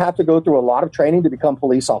do not have to go through a lot of training to become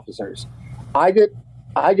police officers. I get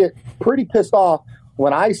pretty pissed off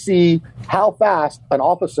when I see how fast an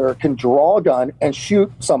officer can draw a gun and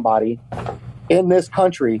shoot somebody in this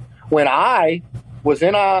country, when I was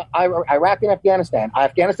in Iraq and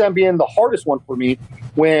Afghanistan being the hardest one for me.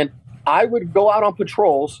 When I would go out on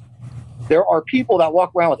patrols, there are people that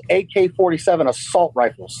walk around with AK-47 assault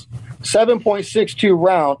rifles, 7.62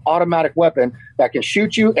 round automatic weapon that can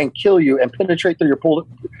shoot you and kill you and penetrate through your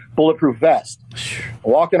bulletproof vest,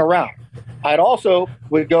 walking around. I'd also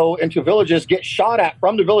would go into villages, get shot at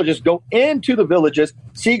from the villages, go into the villages,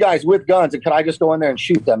 see guys with guns, and could I just go in there and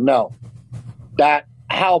shoot them? No. That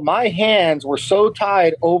how my hands were so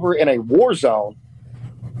tied over in a war zone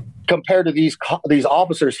compared to these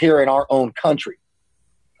officers here in our own country.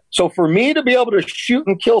 So for me to be able to shoot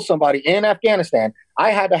and kill somebody in Afghanistan,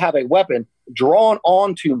 I had to have a weapon drawn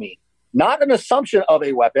onto me, not an assumption of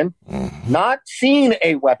a weapon, not seeing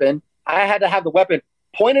a weapon. I had to have the weapon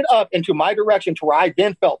pointed up into my direction to where I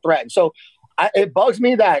then felt threatened. So it bugs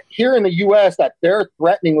me that here in the U.S. that their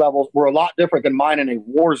threatening levels were a lot different than mine in a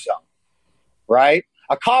war zone, right?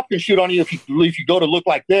 A cop can shoot on you if you go to look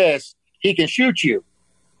like this, he can shoot you.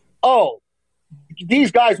 Oh,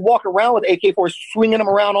 these guys walk around with AK-4s, swinging them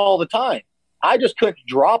around all the time. I just couldn't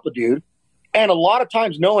drop a dude. And a lot of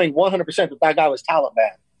times knowing 100% that guy was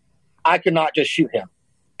Taliban, I could not just shoot him.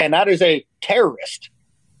 And that is a terrorist.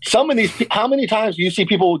 Some of these, how many times do you see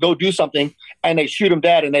people go do something and they shoot them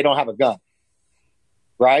dead and they don't have a gun?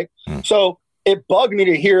 Right? So it bugged me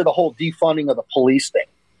to hear the whole defunding of the police thing,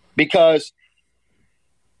 because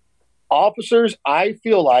officers, I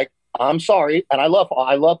feel like, I'm sorry, and I love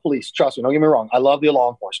police. Trust me, don't get me wrong. I love the law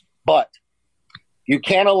enforcement, but you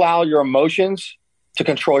can't allow your emotions to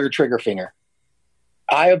control your trigger finger.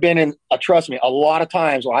 I have been in, trust me, a lot of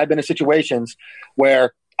times when I've been in situations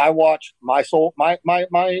where I watch my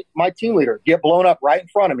team leader get blown up right in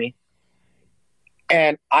front of me,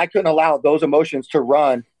 and I couldn't allow those emotions to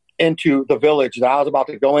run into the village that I was about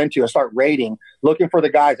to go into and start raiding, looking for the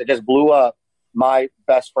guys that just blew up my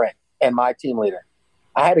best friend and my team leader.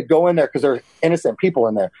 I had to go in there because there's innocent people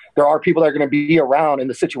in there. There are people that are going to be around in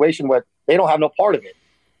the situation where they don't have no part of it.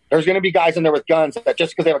 There's going to be guys in there with guns that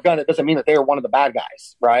just because they have a gun, it doesn't mean that they are one of the bad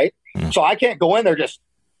guys, right? So I can't go in there just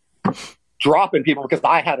dropping people because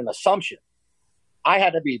I had an assumption. I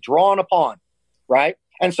had to be drawn upon, right?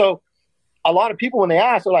 And so a lot of people, when they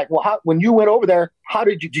ask, they're like, well, when you went over there,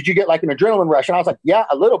 did you get like an adrenaline rush? And I was like, yeah,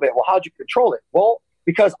 a little bit. Well, how'd you control it? Well,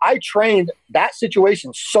 because I trained that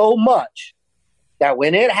situation so much that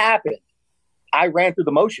when it happened, I ran through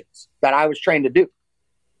the motions that I was trained to do.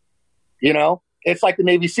 You know, it's like the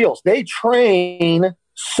Navy SEALs. They train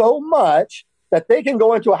so much that they can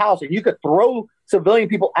go into a house and you could throw civilian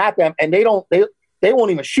people at them and they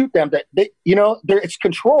won't even shoot them. That it's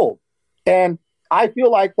controlled. And I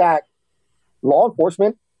feel like that law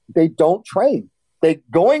enforcement, they don't train.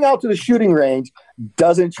 Going out to the shooting range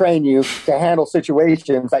doesn't train you to handle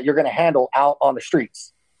situations that you're going to handle out on the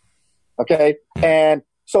streets. Okay. And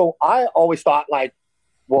so I always thought like,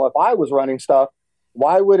 well, if I was running stuff,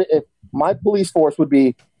 if my police force would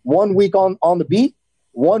be 1 week on the beat,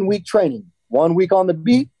 1 week training, 1 week on the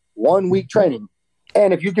beat, 1 week training.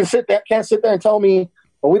 And if you can't sit there and tell me,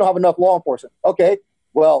 well, we don't have enough law enforcement. Okay.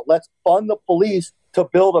 Well, let's fund the police to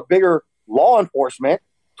build a bigger law enforcement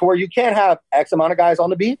to where you can't have X amount of guys on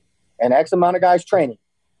the beat and X amount of guys training.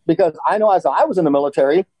 Because I know as I was in the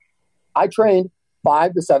military, I trained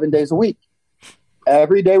 5 to 7 days a week.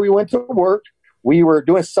 Every day we went to work, we were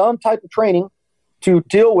doing some type of training to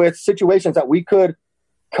deal with situations that we could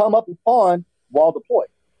come up upon while deployed.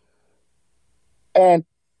 And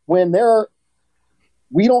when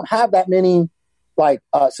we don't have that many like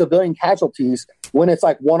civilian casualties when it's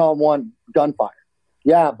like one-on-one gunfire.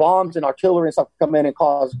 Yeah, bombs and artillery and stuff come in and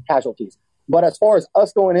cause casualties. But as far as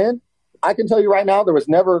us going in, I can tell you right now, there was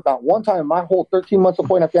never not one time in my whole 13 months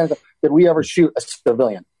deployed in Afghanistan did we ever shoot a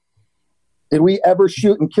civilian. Did we ever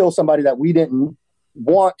shoot and kill somebody that we didn't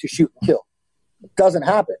want to shoot and kill? It doesn't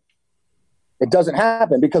happen. It doesn't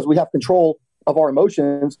happen because we have control of our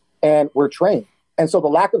emotions and we're trained. And so the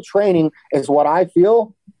lack of training is what I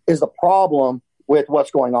feel is the problem with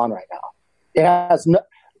what's going on right now. It has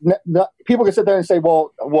people can sit there and say,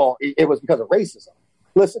 well, it was because of racism.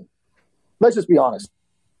 Listen, let's just be honest.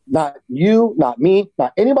 Not you, not me,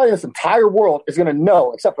 not anybody in this entire world is going to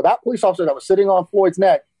know, except for that police officer that was sitting on Floyd's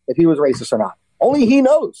neck, if he was racist or not. Only he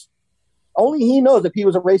knows. Only he knows if he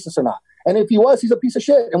was a racist or not. And if he was, he's a piece of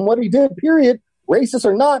shit. And what he did, period, racist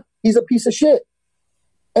or not, he's a piece of shit.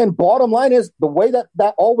 And bottom line is the way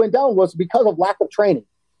that all went down was because of lack of training,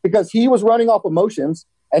 because he was running off emotions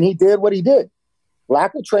and he did what he did.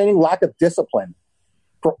 Lack of training, lack of discipline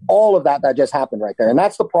for all of that just happened right there. And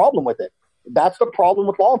that's the problem with it. That's the problem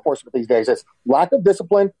with law enforcement these days is lack of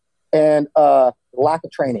discipline and lack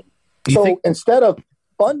of training. So instead of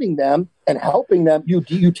funding them and helping them,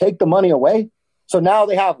 you take the money away. So now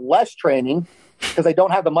they have less training because they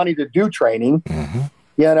don't have the money to do training, and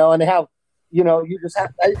they have, you just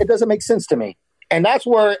have, it doesn't make sense to me. And that's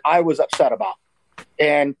where I was upset about.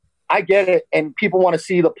 And I get it. And people want to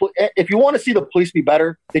see if you want to see the police be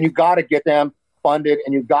better, then you got to get them funded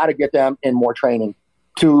and you got to get them in more training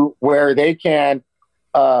to where they can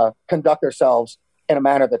conduct themselves in a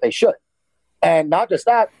manner that they should. And not just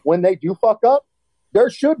that, when they do fuck up, there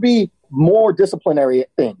should be more disciplinary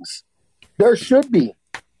things. There should be.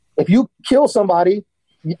 If you kill somebody,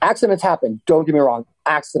 accidents happen. Don't get me wrong.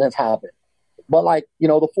 Accidents happen. But like,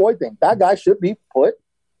 the Floyd thing, that guy should be put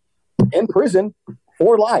in prison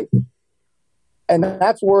for life. And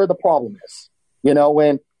that's where the problem is.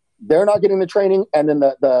 When they're not getting the training and then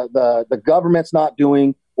the government's not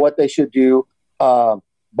doing what they should do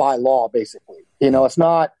by law, basically. It's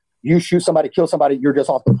not you shoot somebody, kill somebody, you're just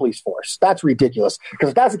off the police force. That's ridiculous. Because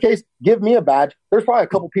if that's the case, give me a badge. There's probably a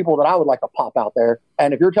couple people that I would like to pop out there.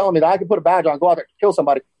 And if you're telling me that I can put a badge on, go out there, kill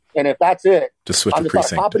somebody, and if that's it, just switch I'm the just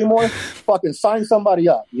precinct. not a cop anymore, fucking sign somebody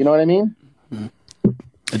up. You know what I mean?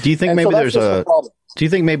 Do you think maybe do you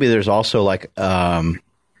think maybe there's also like not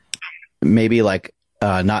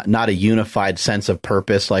a unified sense of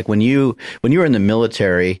purpose? Like when you were in the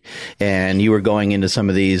military and you were going into some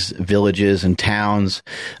of these villages and towns,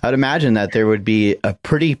 I'd imagine that there would be a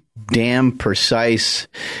pretty damn precise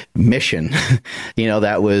mission,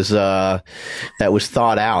 that was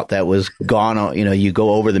thought out, that was gone. You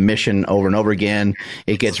go over the mission over and over again.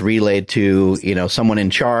 It gets relayed to, someone in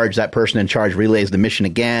charge. That person in charge relays the mission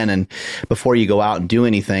again. And before you go out and do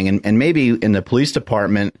anything, and maybe in the police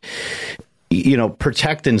department,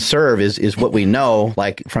 protect and serve is what we know,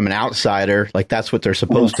 like from an outsider, like that's what they're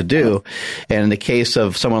supposed to do. And in the case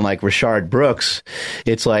of someone like Rayshard Brooks,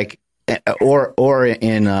 it's like, or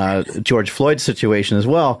in George Floyd's situation as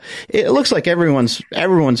well, it looks like everyone's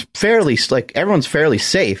fairly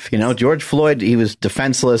safe. George Floyd, he was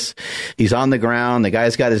defenseless. He's on the ground. The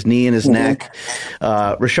guy's got his knee in his neck.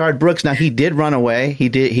 Rayshard Brooks, now he did run away. He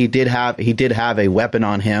did have a weapon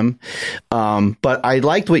on him. But I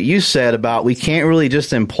liked what you said about we can't really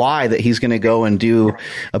just imply that he's going to go and do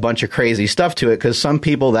a bunch of crazy stuff to it, because some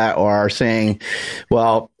people that are saying,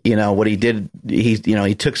 well, what he did, he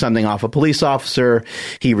took something off a police officer,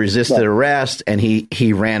 he resisted arrest, and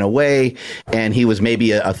he ran away, and he was maybe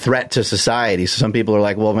a threat to society. So some people are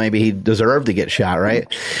like, well, maybe he deserved to get shot,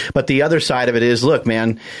 right? But the other side of it is, look,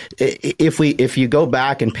 man, if you go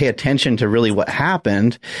back and pay attention to really what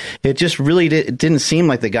happened, it just really didn't seem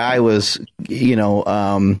like the guy was,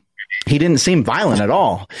 he didn't seem violent at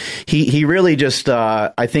all. He really just,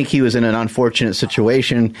 I think he was in an unfortunate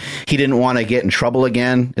situation. He didn't want to get in trouble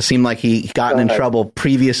again. It seemed like he'd gotten in trouble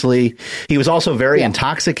previously. He was also very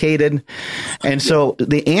intoxicated. And so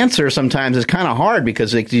the answer sometimes is kind of hard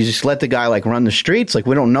because like, you just let the guy like run the streets. Like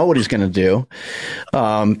we don't know what he's going to do.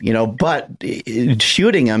 But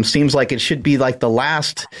shooting him seems like it should be like the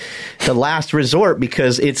last resort,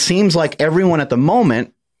 because it seems like everyone at the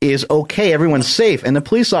moment is okay. Everyone's safe. And the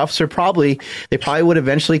police officer probably would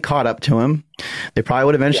eventually caught up to him. They probably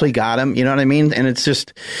would eventually got him. You know what I mean? And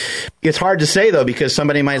it's hard to say though, because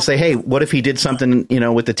somebody might say, hey, what if he did something,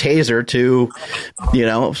 with the taser to,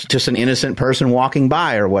 just an innocent person walking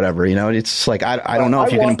by or whatever, it's like, I don't know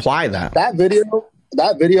if you can imply that. That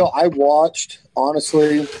video I watched,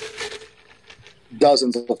 honestly,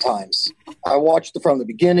 dozens of times. I watched it from the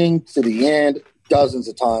beginning to the end, dozens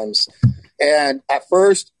of times. And at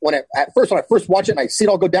first, when I first watch it and I see it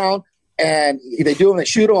all go down and they do it and they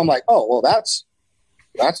shoot him, I'm like, oh, well, that's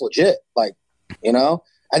legit. Like,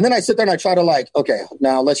 And then I sit there and I try to like, okay,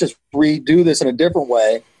 now let's just redo this in a different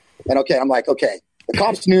way. And okay, I'm like, okay, the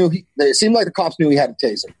cops knew, it seemed like the cops knew he had a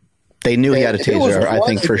taser. They knew he had a taser, I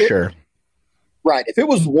think for sure. Right. If it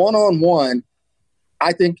was one-on-one,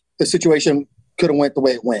 I think the situation could have went the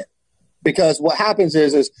way it went. Because what happens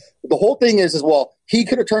is the whole thing is, well, he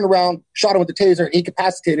could have turned around, shot him with the taser,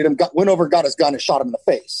 incapacitated him, went over, got his gun, and shot him in the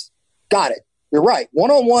face. Got it. You're right.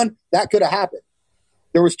 One-on-one, that could have happened.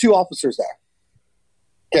 There was 2 officers there.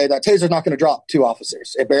 Okay, that taser's not going to drop 2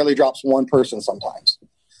 officers. It barely drops 1 person sometimes.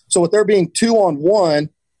 So with there being 2-on-1,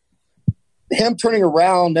 him turning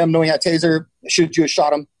around, them knowing he had a taser, should you have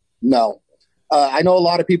shot him? No. I know a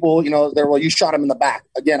lot of people, you shot him in the back.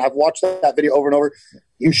 Again, I've watched that video over and over.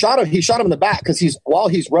 He shot him in the back because while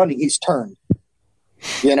he's running, he's turned.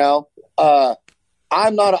 I'm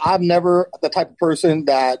never the type of person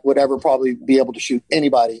that would ever probably be able to shoot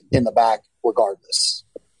anybody in the back regardless.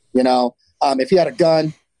 If he had a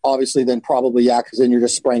gun, obviously then probably, because then you're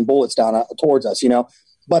just spraying bullets down towards us,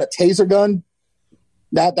 But a taser gun,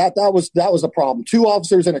 that was the problem. 2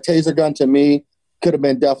 officers and a taser gun to me could have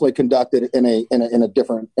been definitely conducted in a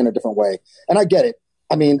different way. And I get it.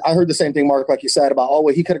 I mean, I heard the same thing, Mark, like you said about,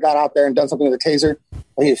 well, he could have got out there and done something with a taser.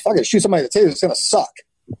 Well, he fucking shoot somebody with a taser, it's going to suck.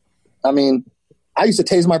 I mean, I used to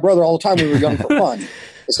tase my brother all the time when we were young for fun.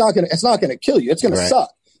 It's not going to kill you. It's going to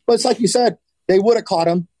suck. But it's like you said, they would have caught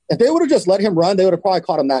him. If they would have just let him run, they would have probably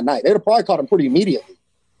caught him that night. They would have probably caught him pretty immediately.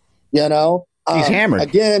 He's hammered.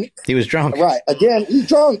 Again. He was drunk. Right. Again, he's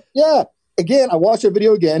drunk. Yeah. Again, I watched the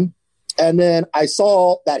video again. And then I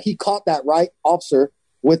saw that he caught that right officer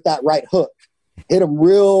with that right hook. Hit him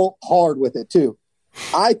real hard with it too.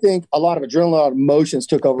 I think a lot of adrenaline, a lot of emotions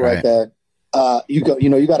took over right there. You got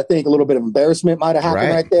to think a little bit of embarrassment might have happened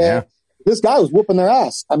right there. Yeah. This guy was whooping their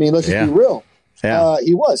ass. I mean, let's just be real. Yeah.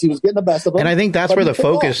 He was getting the best of them. And I think that's where the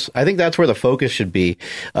focus should be.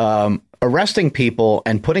 Arresting people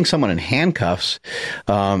and putting someone in handcuffs,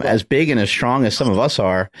 as big and as strong as some of us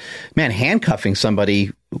are, man, handcuffing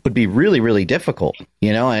somebody would be really, really difficult,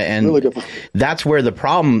 and really difficult. That's where the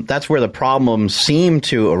problems seem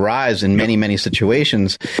to arise in many, many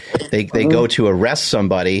situations. They go to arrest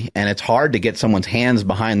somebody and it's hard to get someone's hands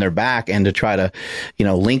behind their back and to try to,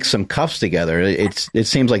 link some cuffs together. It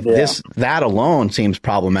seems like that alone seems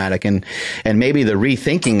problematic, and maybe the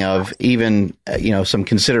rethinking of even, some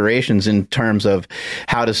considerations in terms of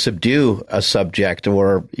how to subdue a subject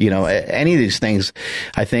or, any of these things,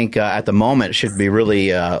 I think at the moment should be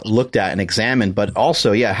really looked at and examined. But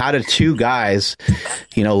also, how did 2 guys,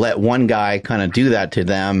 let one guy kind of do that to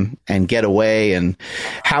them and get away? And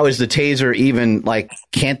how is the taser even,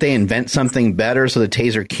 can't they invent something better so the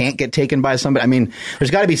taser can't get taken by somebody? I mean,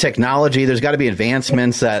 there's got to be technology. There's got to be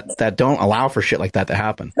advancements that don't allow for shit like that to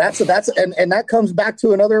happen. And that comes back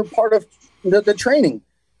to another part of the training.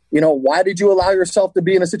 Why did you allow yourself to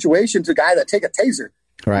be in a situation to a guy that take a taser?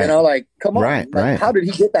 Right. Come on. Right. How did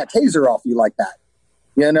he get that taser off you like that?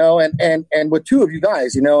 And with 2 of you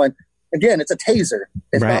guys, and again, it's a taser.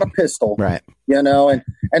 It's not a pistol. Right. And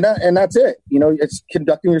that's it. It's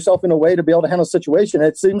conducting yourself in a way to be able to handle a situation.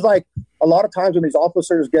 It seems like a lot of times when these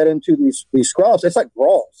officers get into these scrubs, it's like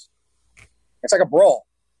brawls. It's like a brawl,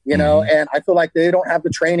 and I feel like they don't have the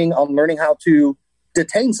training on learning how to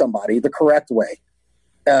detain somebody the correct way.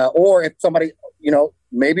 Or if somebody,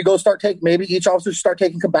 maybe each officer should start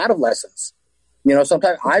taking combative lessons.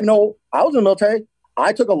 Sometimes I know I was in the military.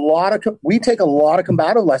 We take a lot of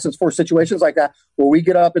combative lessons for situations like that, where we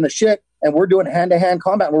get up in the shit and we're doing hand-to-hand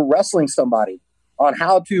combat. And we're wrestling somebody on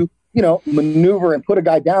how to, maneuver and put a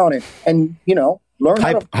guy down and learn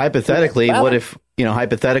how to. Hypothetically, what if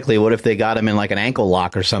hypothetically, what if they got him in like an ankle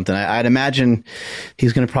lock or something? I'd imagine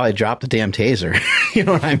he's going to probably drop the damn taser. You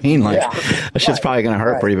know what I mean? Like, that shit's probably going to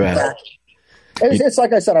hurt pretty bad. It's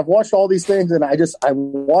like I said, I've watched all these things, and I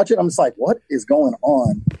watch it. I'm just like, what is going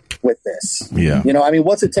on with this? Yeah. I mean,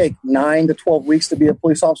 what's it take? 9 to 12 weeks to be a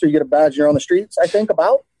police officer? You get a badge, you're on the streets. I think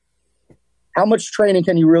about how much training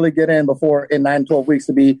can you really get in before in 9 to 12 weeks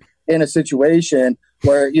to be in a situation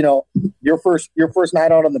where, your first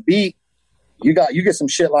night out on the beat, you get some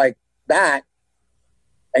shit like that,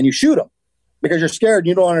 and you shoot them because you're scared.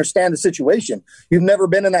 You don't understand the situation. You've never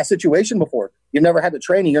been in that situation before. You've never had the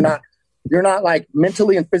training. You're not like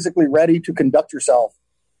mentally and physically ready to conduct yourself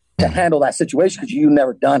to handle that situation because you've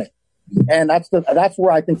never done it. And that's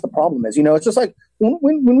where I think the problem is. It's just like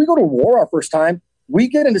when we go to war our first time, we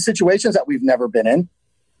get into situations that we've never been in,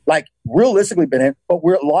 like realistically been in, but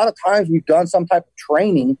a lot of times we've done some type of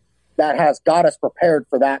training that has got us prepared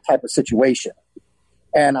for that type of situation.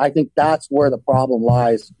 And I think that's where the problem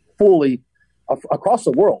lies fully across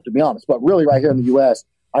the world, to be honest. But really right here in the U.S.,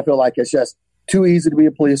 I feel like it's just too easy to be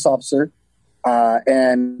a police officer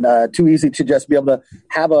and too easy to just be able to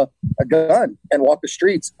have a gun and walk the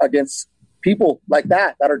streets against people like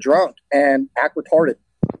that are drunk and act retarded.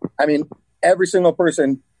 I mean, every single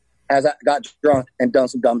person got drunk and done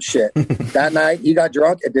some dumb shit. That night he got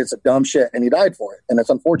drunk and did some dumb shit and he died for it. And it's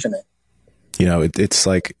unfortunate. It's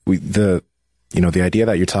like the idea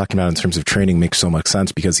that you're talking about in terms of training makes so much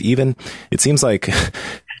sense because even it seems like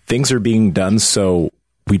things are being done so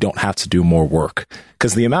we don't have to do more work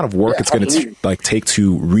because the amount of work it's going to take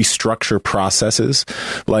to restructure processes,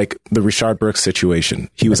 like the Richard Burke situation.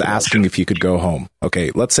 He was asking if he could go home.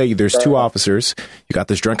 Okay, let's say there's 2 officers. You got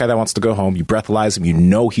this drunk guy that wants to go home. You breathalyze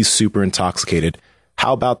him. He's super intoxicated.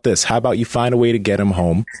 How about this? How about you find a way to get him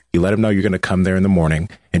home? You let him know you're going to come there in the morning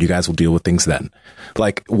and you guys will deal with things then.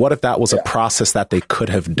 Like, what if that was a process that they could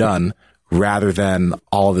have done rather than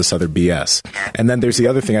all this other BS? And then there's the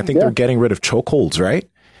other thing. I think they're getting rid of chokeholds, right?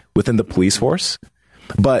 Within the police force.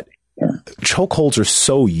 But chokeholds are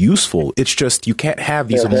so useful. It's just you can't have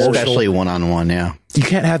these emotional... Especially one-on-one, You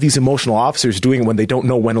can't have these emotional officers doing it when they don't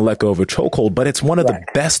know when to let go of a chokehold, but it's one of the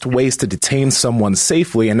best ways to detain someone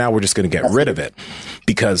safely, and now we're just going to get rid of it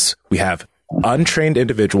because we have untrained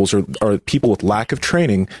individuals or people with lack of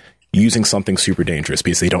training using something super dangerous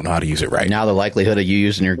because they don't know how to use it right. Now the likelihood of you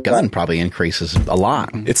using your gun probably increases a lot.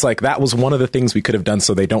 It's like that was one of the things we could have done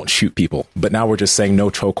so they don't shoot people, but now we're just saying no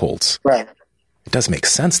chokeholds. Right. It does make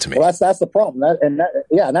sense to me. Well, that's the problem. And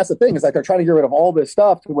that's the thing. It's like they're trying to get rid of all this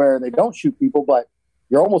stuff to where they don't shoot people, but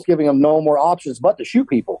you're almost giving them no more options but to shoot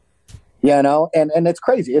people. And it's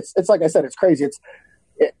crazy. It's like I said, it's crazy.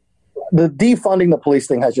 The defunding the police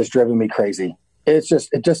thing has just driven me crazy. It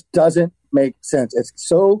just doesn't make sense. It's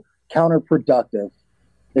so counterproductive.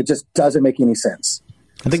 It just doesn't make any sense.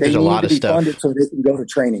 I think there's a lot of stuff. Funded so they can go to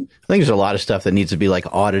training. I think there's a lot of stuff that needs to be like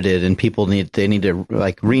audited, and people need to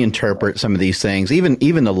like reinterpret some of these things.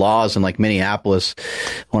 Even the laws in like Minneapolis.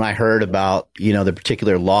 When I heard about the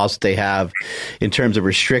particular laws that they have in terms of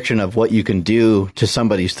restriction of what you can do to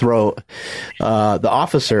somebody's throat, the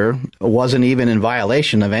officer wasn't even in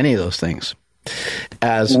violation of any of those things.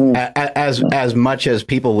 As much as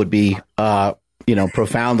people would be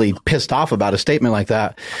profoundly pissed off about a statement like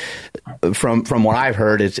that, from what I've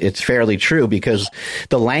heard, it's fairly true because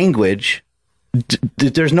the language,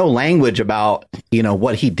 there's no language about,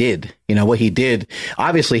 what he did,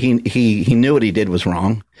 Obviously he knew what he did was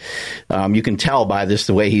wrong. You can tell by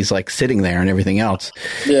the way he's like sitting there and everything else.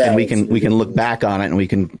 Yeah, and we can look back on it and we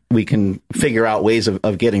can figure out ways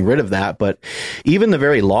of getting rid of that. But even the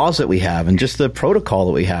very laws that we have and just the protocol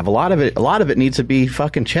that we have, a lot of it needs to be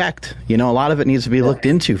fucking checked. A lot of it needs to be looked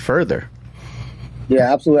into further.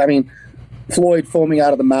 Yeah, absolutely. I mean, Floyd foaming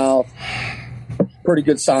out of the mouth, pretty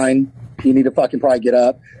good sign. You need to fucking probably get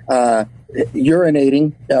up.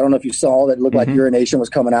 Urinating. I don't know if you saw that. It looked like urination was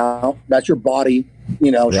coming out. That's your body,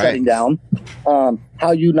 shutting down.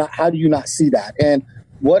 How do you not see that? And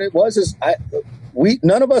what it was is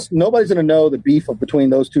nobody's going to know the beef between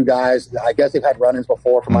those two guys. I guess they've had run-ins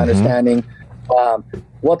before, from my understanding,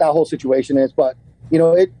 what that whole situation is. But,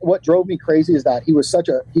 what drove me crazy is that he was such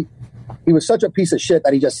a piece of shit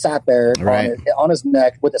that he just sat there on his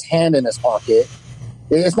neck with his hand in his pocket.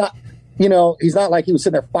 It's not, he's not like he was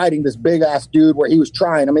sitting there fighting this big ass dude where he was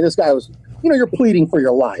trying. I mean, this guy was, you're pleading for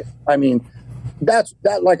your life. I mean,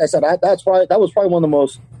 like I said, that was probably one of the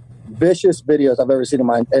most vicious videos I've ever seen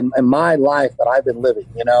in my life that I've been living,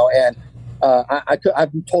 and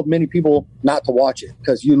I've told many people not to watch it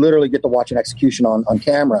because you literally get to watch an execution on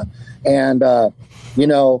camera. And, I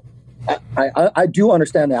do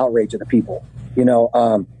understand the outrage of the people.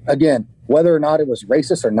 Again, Whether or not it was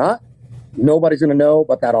racist or not, nobody's going to know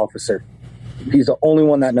but that officer. He's the only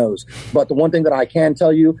one that knows. But the one thing that I can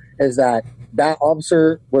tell you is that that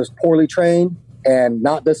officer was poorly trained and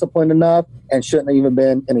not disciplined enough and shouldn't have even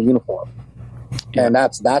been in a uniform. And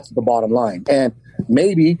that's the bottom line. And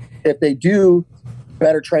maybe if they do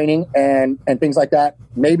better training and things like that,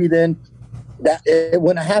 maybe then that it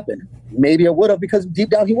wouldn't have happened. Maybe it would have, because deep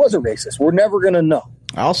down he was a racist. We're never going to know.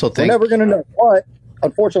 I also think we're never going to know. But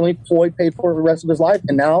unfortunately, Floyd paid for it the rest of his life,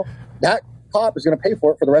 and now that cop is going to pay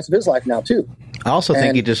for it for the rest of his life now too. I also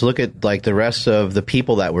think you just look at like the rest of the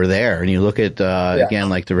people that were there, and you look at again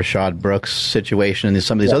like the Rashad Brooks situation and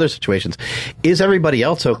some of these other situations. Is everybody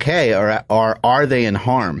else okay, or are they in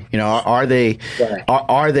harm? You know, are they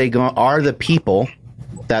are the people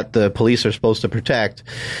that the police are supposed to protect,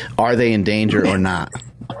 are they in danger or not?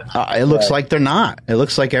 It looks like they're not. It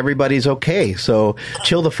looks like everybody's okay. So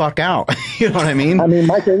chill the fuck out. You know what I mean? I mean,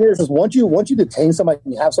 my thing is once you detain somebody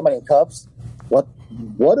and you have somebody in cuffs, what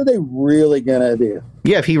are they really gonna do?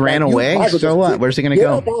 Yeah, if he ran away, so what? Where's he gonna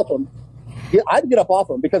go? Yeah, I'd get up off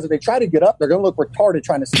them, because if they try to get up, they're gonna look retarded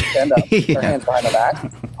trying to stand up, their hands behind their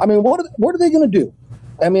back. I mean, what are they gonna do?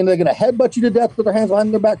 I mean, they're gonna headbutt you to death with their hands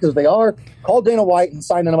behind their back, because they are. Call Dana White and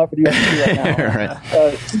sign them up for the UFC right now.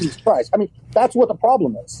 Right. Jesus Christ! I mean, that's what the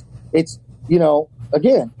problem is. It's, you know,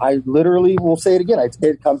 again, I literally will say it again.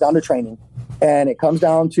 It comes down to training, and it comes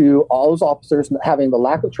down to all those officers having the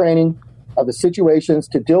lack of training of the situations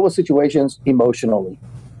to deal with situations emotionally.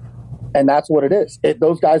 And that's what it is.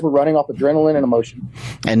 Those guys were running off adrenaline and emotion.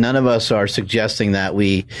 And none of us are suggesting that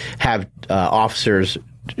we have officers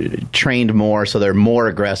trained more so they're more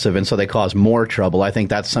aggressive and so they cause more trouble. I think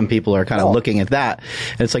that's some people are kind of looking at that.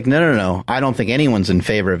 And it's like, no. I don't think anyone's in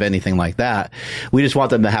favor of anything like that. We just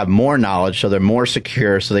want them to have more knowledge so they're more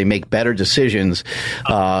secure, so they make better decisions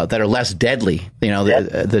that are less deadly. You know,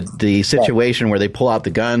 the situation where they pull out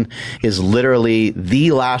the gun is literally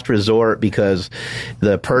the last resort, because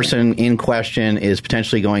the person in question is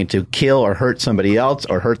potentially going to kill or hurt somebody else,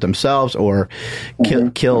 or hurt themselves, or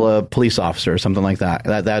kill a police officer or something like that.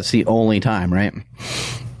 That's the only time, right?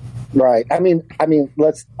 Right. I mean,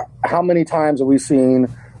 how many times have we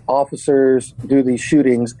seen officers do these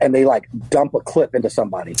shootings and they like dump a clip into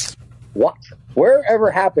somebody? What?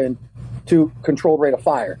 Wherever happened to controlled rate of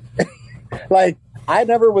fire? Like, I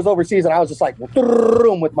never was overseas and I was just like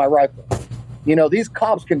with my rifle. You know, these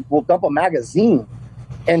cops will dump a magazine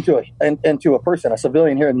into a person, a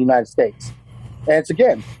civilian here in the United States. And it's,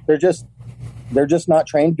 again, they're just not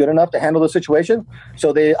trained good enough to handle the situation,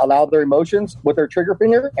 so they allow their emotions with their trigger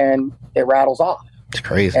finger, and it rattles off. It's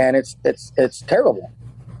crazy, and it's terrible.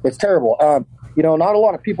 It's terrible. You know, not a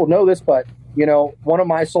lot of people know this, but you know, one of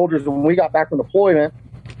my soldiers, when we got back from deployment,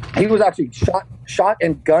 he was actually shot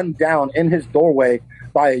and gunned down in his doorway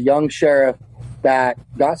by a young sheriff that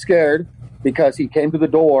got scared because he came to the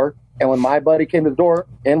door, and when my buddy came to the door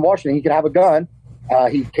in Washington, he could have a gun.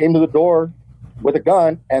 He came to the door with a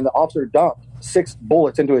gun, and the officer dumped 6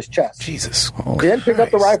 bullets into his chest. Jesus. Didn't pick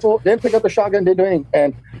up the rifle, didn't pick up the shotgun, didn't do anything.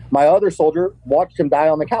 And my other soldier watched him die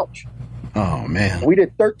on the couch. Oh, man. We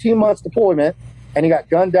did 13 months deployment, and he got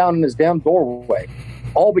gunned down in his damn doorway,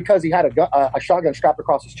 all because he had a shotgun strapped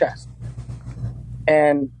across his chest.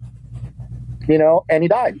 And, you know, and he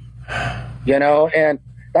died. You know, and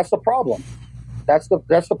that's the problem. That's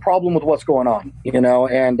the problem with what's going on, you know,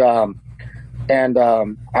 and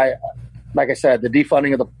like I said, the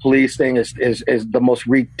defunding of the police thing is the most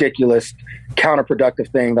ridiculous, counterproductive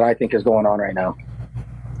thing that I think is going on right now.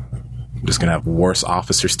 I'm just going to have worse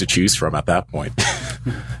officers to choose from at that point.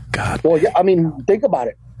 God. Well, yeah, I mean, think about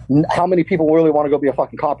it. How many people really want to go be a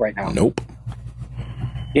fucking cop right now? Nope.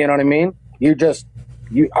 You know what I mean?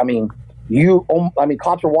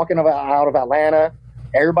 Cops are walking out of Atlanta.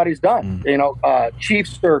 Everybody's done. You know,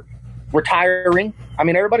 chiefs are retiring. I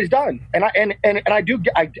mean, everybody's done. And I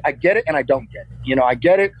get it and I don't get it. You know, I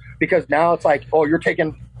get it because now it's like, oh, you're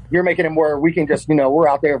making it where we can just, you know, we're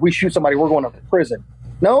out there. If we shoot somebody, we're going to prison.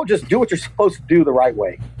 No, just do what you're supposed to do the right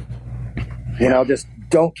way. You know, just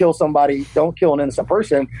don't kill somebody, don't kill an innocent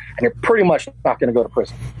person, and you're pretty much not going to go to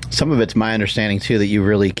prison. Some of it's my understanding, too, that you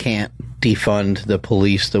really can't defund the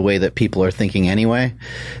police the way that people are thinking anyway,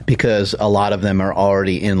 because a lot of them are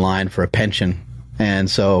already in line for a pension.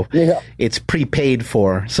 And so it's prepaid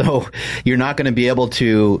for. So you're not going to be able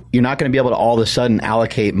to all of a sudden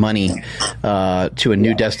allocate money to a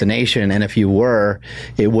new destination. And if you were,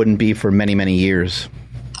 it wouldn't be for many, many years,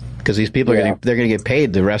 because these people they're going to get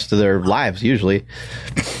paid the rest of their lives usually.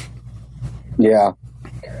 Yeah.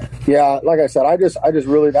 Yeah. Like I said, I just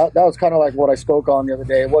really, that was kind of like what I spoke on the other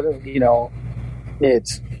day. It wasn't, you know,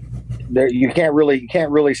 you can't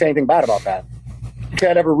really say anything bad about that. You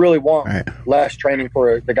can't ever really want less training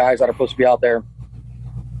for the guys that are supposed to be out there,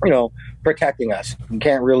 protecting us. You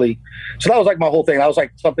can't really. So that was like my whole thing. That was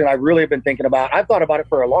like something I really have been thinking about. I've thought about it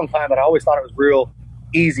for a long time, but I always thought it was real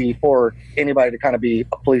easy for anybody to kind of be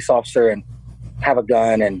a police officer and have a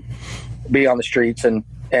gun and be on the streets and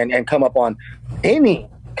come up on any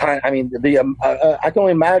kind. I mean, I can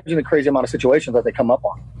only imagine the crazy amount of situations that they come up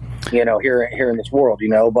on, here in this world,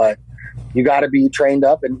 but you got to be trained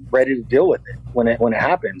up and ready to deal with it when it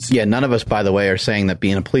happens. Yeah, none of us, by the way, are saying that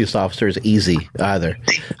being a police officer is easy either.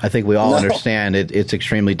 I think we all understand it's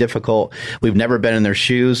extremely difficult. We've never been in their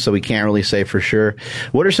shoes, so we can't really say for sure.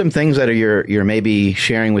 What are some things that you're maybe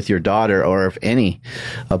sharing with your daughter, or if any,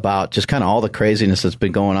 about just kind of all the craziness that's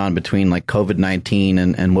been going on between like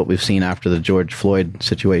COVID-19 and what we've seen after the George Floyd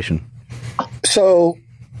situation? So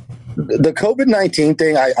the COVID-19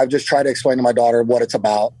 thing, I've just tried to explain to my daughter what it's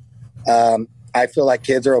about. I feel like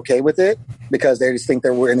kids are okay with it because they just think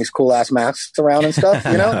they're wearing these cool ass masks around and stuff,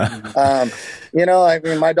 I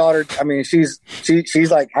mean, my daughter, she's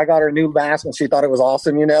like, I got her a new mask and she thought it was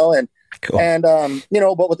awesome, and, cool. And,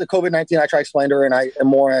 but with the COVID-19, I try to explain to her, and I am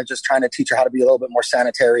more just trying to teach her how to be a little bit more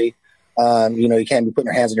sanitary. You can't be putting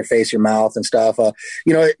your hands in your face, your mouth and stuff. Don't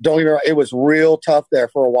get me wrong, it was real tough there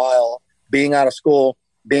for a while, being out of school,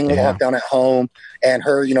 being locked down at home, and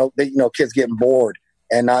her, kids getting bored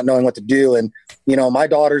and not knowing what to do. And, my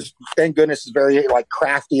daughter's, thank goodness, is very like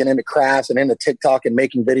crafty and into crafts and into TikTok and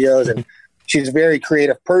making videos. And she's a very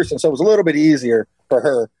creative person. So it was a little bit easier for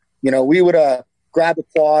her. We would grab the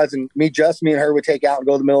quads, and me and her would take out and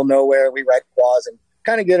go to the middle of nowhere. And we ride quads and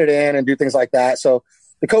kind of get it in and do things like that. So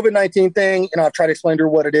the COVID-19 thing, I've tried to explain to her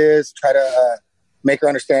what it is, try to make her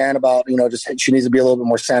understand about, just she needs to be a little bit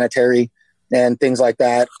more sanitary and things like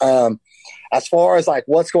that. As far as like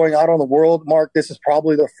what's going on in the world, Mark, this is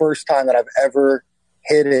probably the first time that I've ever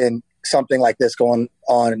hidden something like this going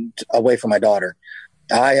on away from my daughter.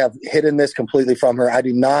 I have hidden this completely from her. I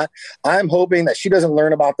do not. I'm hoping that she doesn't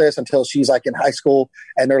learn about this until she's like in high school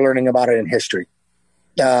and they're learning about it in history.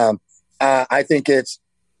 I think it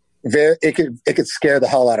could scare the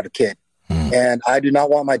hell out of a kid. And I do not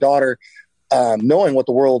want my daughter knowing what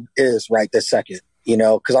the world is right this second.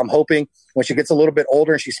 Because I'm hoping when she gets a little bit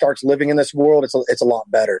older and she starts living in this world, it's a lot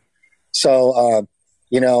better. So,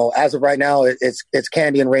 as of right now, it's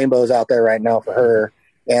candy and rainbows out there right now for her.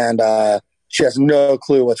 And she has no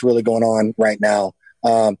clue what's really going on right now.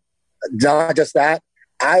 Not just that,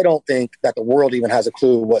 I don't think that the world even has a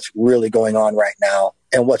clue what's really going on right now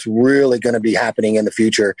and what's really going to be happening in the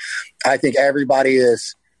future. I think everybody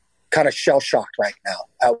is kind of shell-shocked right now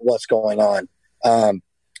at what's going on.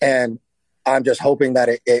 And I'm just hoping that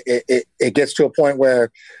it gets to a point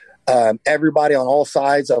where everybody on all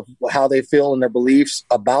sides of how they feel and their beliefs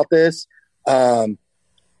about this kind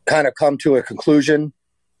of come to a conclusion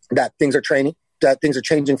that things are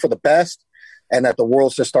changing for the best, and that the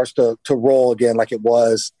world just starts to roll again like it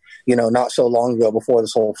was, not so long ago before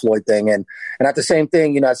this whole Floyd thing. And at the same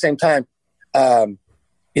thing, at the same time,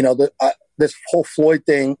 this whole Floyd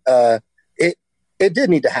thing, it did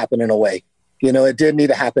need to happen in a way. It did need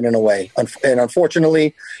to happen in a way. And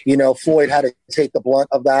unfortunately, Floyd had to take the blunt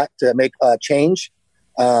of that to make a change.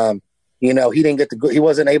 He didn't get to go, he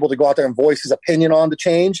wasn't able to go out there and voice his opinion on the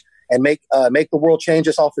change and make the world change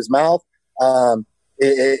just off his mouth.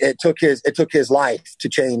 It took his life to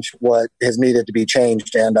change what is needed to be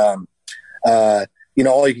changed. And,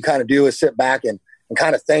 all you can kind of do is sit back and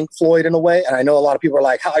kind of thank Floyd in a way. And I know a lot of people are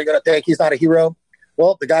like, how are you going to thank? He's not a hero.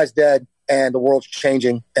 Well, the guy's dead and the world's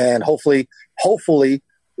changing. And hopefully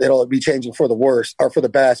it'll be changing for the worse or for the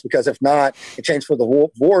best, because if not, it changed for the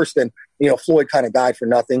worse, then, Floyd kind of died for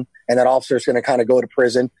nothing, and that officer's going to kind of go to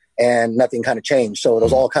prison and nothing kind of changed. So it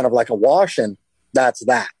was all kind of like a wash, and that's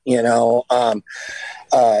that, so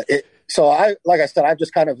like I said, I'm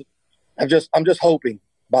just hoping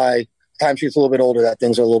by the time she's a little bit older that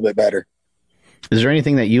things are a little bit better. Is there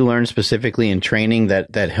anything that you learned specifically in training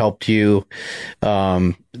that helped you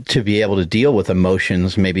to be able to deal with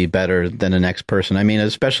emotions maybe better than the next person? I mean,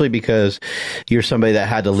 especially because you're somebody that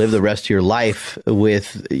had to live the rest of your life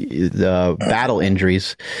with the battle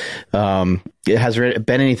injuries. Has there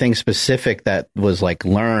been anything specific that was like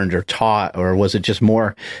learned or taught, or was it just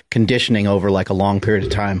more conditioning over like a long period of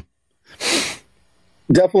time?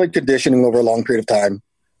 Definitely conditioning over a long period of time.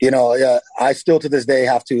 I still to this day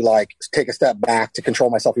have to like take a step back to control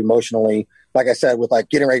myself emotionally. Like I said, with like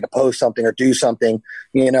getting ready to post something or do something,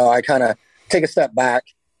 I kind of take a step back,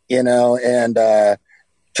 and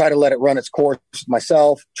try to let it run its course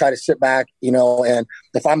myself, try to sit back, and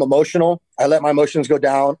if I'm emotional, I let my emotions go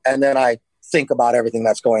down, and then I think about everything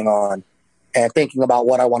that's going on and thinking about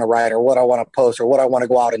what I want to write or what I want to post or what I want to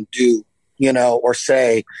go out and do, or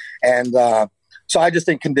say. And so I just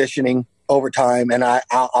think conditioning over time. And I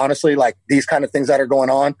honestly, like these kind of things that are going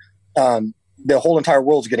on, the whole entire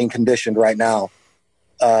world's getting conditioned right now,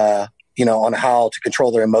 on how to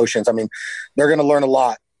control their emotions. I mean, they're going to learn a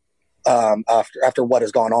lot after what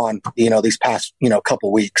has gone on, these past,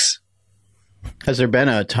 couple weeks. Has there been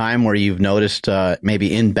a time where you've noticed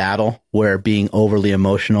maybe in battle where being overly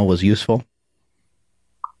emotional was useful?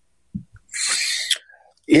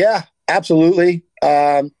 Yeah, absolutely.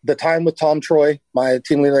 The time with Tom Troy, my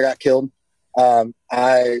team leader, got killed. That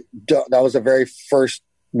was the very first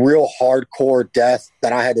real hardcore death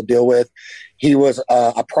that I had to deal with. He was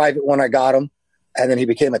a private when I got him, and then he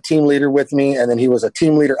became a team leader with me, and then he was a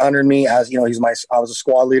team leader under me as I was a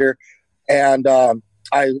squad leader, and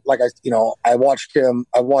I watched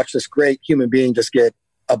this great human being just get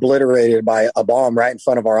obliterated by a bomb right in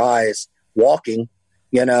front of our eyes, walking,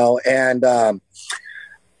 and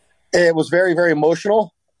it was very, very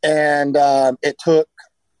emotional, and it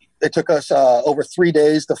took us over 3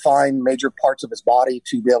 days to find major parts of his body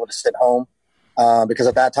to be able to sit home, because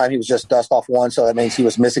at that time he was just dust off one, so that means he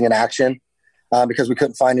was missing in action, because we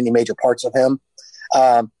couldn't find any major parts of him.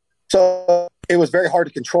 So it was very hard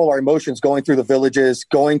to control our emotions going through the villages,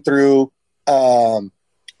 going through,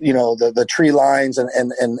 the tree lines and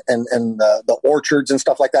the orchards and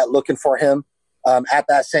stuff like that, looking for him. At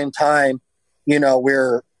that same time,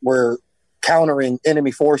 we're countering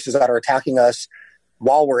enemy forces that are attacking us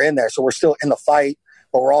while we're in there. So we're still in the fight,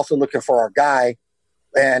 but we're also looking for our guy,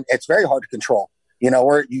 and it's very hard to control.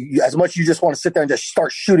 As much as you just want to sit there and just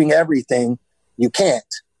start shooting everything, you can't.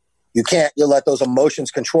 You let those emotions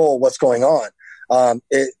control what's going on.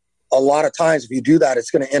 A lot of times, if you do that, it's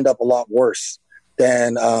going to end up a lot worse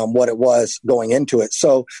than what it was going into it.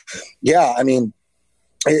 So, yeah, I mean,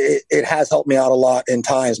 it has helped me out a lot in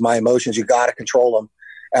times. My emotions, you got to control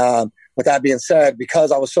them. With that being said,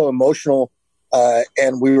 because I was so emotional,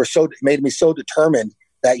 and made me so determined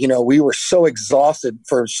that, we were so exhausted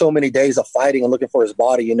for so many days of fighting and looking for his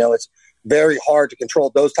body. It's very hard to control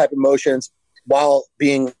those type of emotions while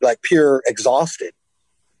being like pure exhausted,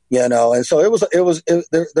 and so there was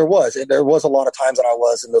a lot of times that I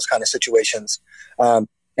was in those kind of situations. And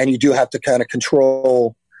you do have to kind of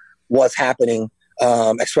control what's happening,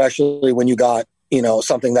 especially when you got,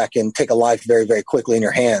 something that can take a life very, very quickly in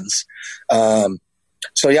your hands.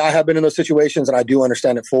 So yeah, I have been in those situations and I do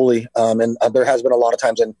understand it fully. And there has been a lot of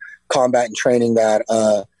times in combat and training that,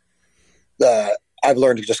 I've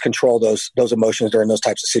learned to just control those emotions during those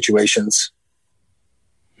types of situations.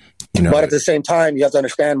 But at the same time, you have to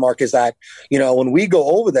understand, Mark, is that, when we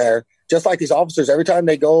go over there, just like these officers, every time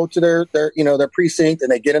they go to their precinct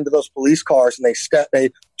and they get into those police cars and they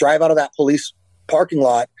drive out of that police parking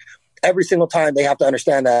lot, every single time they have to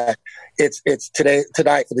understand that it's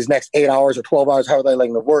tonight for these next 8 hours or 12 hours, however they're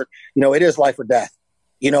letting it work, it is life or death.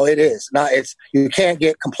 It is not, you can't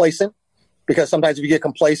get complacent, because sometimes if you get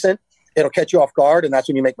complacent, it'll catch you off guard, and that's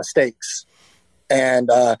when you make mistakes. And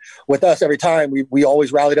with us, every time we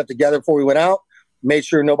always rallied up together before we went out, made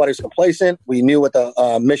sure nobody was complacent. We knew what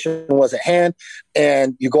the mission was at hand,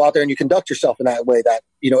 and you go out there and you conduct yourself in that way that,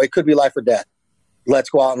 it could be life or death. Let's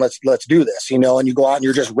go out and let's do this, and you go out and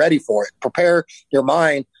you're just ready for it. Prepare your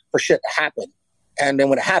mind for shit to happen. And then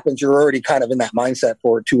when it happens, you're already kind of in that mindset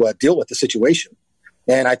to deal with the situation.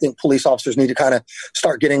 And I think police officers need to kind of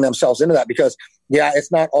start getting themselves into that, because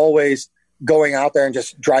it's not always going out there and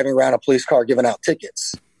just driving around a police car giving out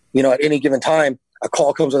tickets. At any given time, a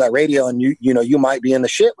call comes with that radio, and you might be in the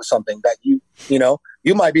shit with something that you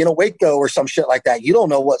might be in a Waco or some shit like that. You don't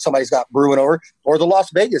know what somebody's got brewing over, or the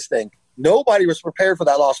Las Vegas thing. Nobody was prepared for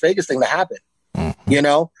that Las Vegas thing to happen.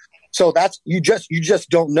 So that's, you just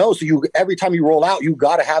don't know. So every time you roll out, you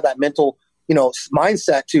got to have that mental,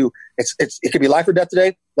 mindset to it could be life or death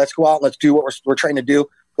today. Let's go out and let's do what we're trying to do.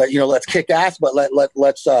 But, let's kick ass, but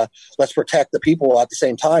let's protect the people at the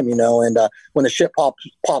same time, and when the shit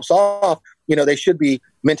pops off, they should be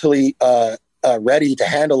mentally ready to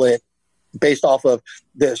handle it based off of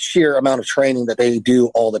the sheer amount of training that they do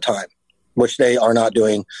all the time, which they are not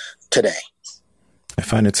doing today. I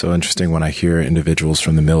find it so interesting when I hear individuals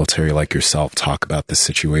from the military like yourself talk about this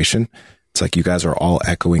situation. It's like you guys are all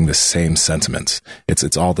echoing the same sentiments.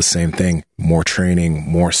 It's all the same thing. More training,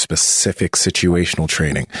 more specific situational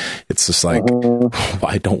training. It's just like,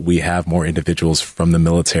 why don't we have more individuals from the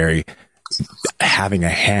military having a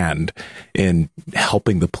hand in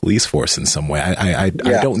helping the police force in some way? I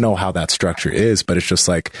don't know how that structure is, but it's just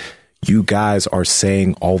like, you guys are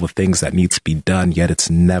saying all the things that need to be done, yet it's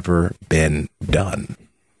never been done.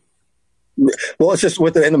 Well, it's just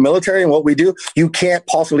in the military and what we do, you can't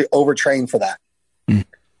possibly overtrain for that.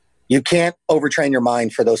 You can't overtrain your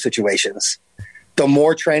mind for those situations. The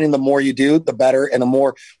more training, the more you do, the better, and the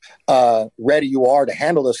more ready you are to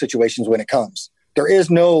handle those situations when it comes. There is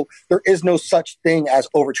no such thing as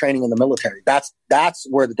overtraining in the military. That's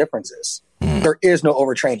where the difference is. There is no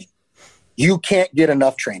overtraining. You can't get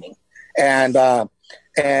enough training, and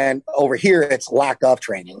over here it's lack of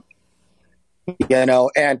training.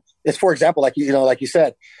 And it's, for example, like you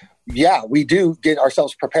said, yeah, we do get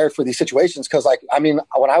ourselves prepared for these situations because,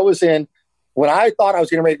 when I thought I was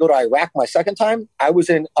getting ready to go to Iraq my second time, I was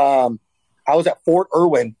at Fort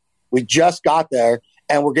Irwin. We just got there,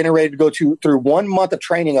 and we're getting ready to go through 1 month of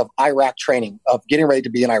training of Iraq training, of getting ready to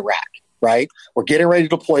be in Iraq, right? We're getting ready to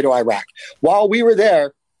deploy to Iraq. While we were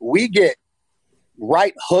there, we get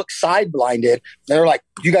right hook side blinded. They're like,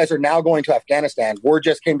 you guys are now going to Afghanistan. Word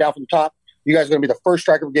just came down from the top. You guys are going to be the first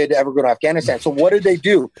striker brigade to ever go to Afghanistan. So what did they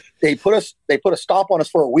do? They put a stop on us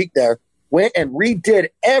for a week there, went and redid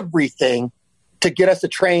everything to get us to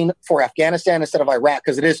train for Afghanistan instead of Iraq,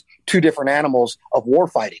 because it is two different animals of war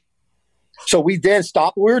fighting. So we then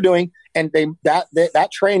stopped what we were doing, and that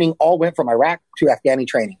training all went from Iraq to Afghani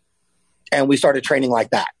training, and we started training like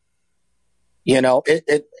that.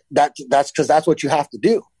 That's because that's what you have to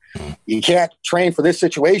do. You can't train for this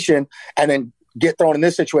situation and then get thrown in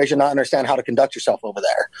this situation, not understand how to conduct yourself over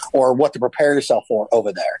there or what to prepare yourself for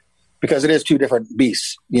over there, because it is two different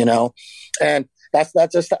beasts, and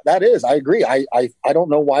that is, I agree. I don't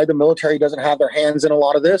know why the military doesn't have their hands in a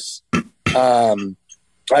lot of this.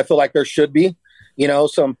 I feel like there should be,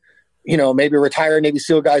 some, maybe retired Navy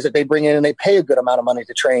SEAL guys that they bring in and they pay a good amount of money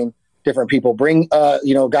to train different people, bring,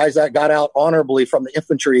 guys that got out honorably from the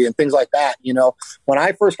infantry and things like that. When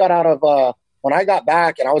I first got out of, when I got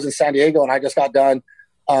back and I was in San Diego and I just got done,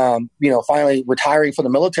 finally retiring from the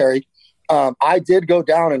military, I did go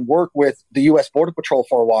down and work with the U.S. Border Patrol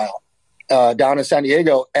for a while down in San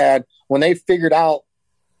Diego. And when they figured out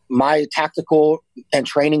my tactical and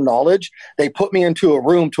training knowledge, they put me into a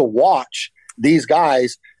room to watch these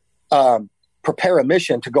guys prepare a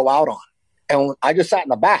mission to go out on. And I just sat in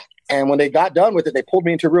the back. And when they got done with it, they pulled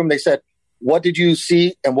me into a room. They said, what did you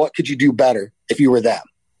see and what could you do better if you were them?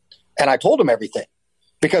 And I told them everything,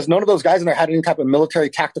 because none of those guys in there had any type of military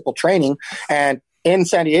tactical training. And in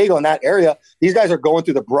San Diego, in that area, these guys are going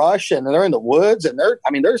through the brush and they're in the woods, and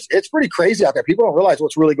it's pretty crazy out there. People don't realize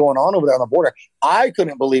what's really going on over there on the border. I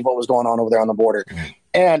couldn't believe what was going on over there on the border.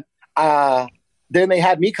 And then they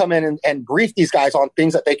had me come in and brief these guys on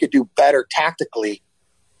things that they could do better tactically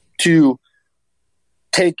to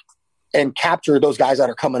take and capture those guys that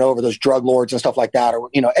are coming over, those drug lords and stuff like that, or,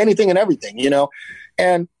 anything and everything,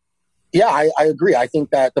 And yeah, I agree. I think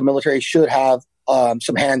that the military should have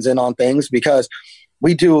some hands in on things, because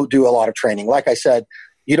we do a lot of training. Like I said,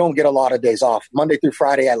 you don't get a lot of days off. Monday through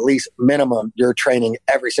Friday, at least minimum, you're training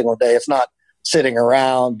every single day. It's not sitting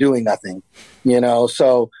around doing nothing,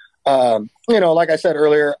 So, like I said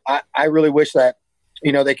earlier, I really wish that,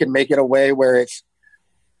 they could make it a way where it's,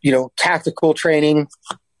 tactical training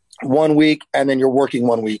 1 week and then you're working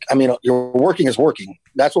 1 week. Your working is working.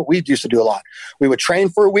 That's what we used to do a lot. We would train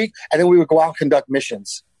for a week and then we would go out and conduct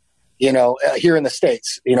missions, here in the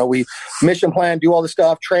States. We mission plan, do all the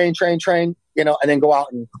stuff, train, and then go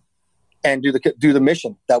out and do the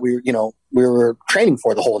mission that we were training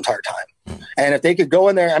for the whole entire time. And if they could go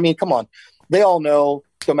in there, come on, they all know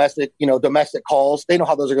domestic calls. They know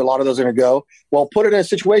how a lot of those are going to go. Well, put it in a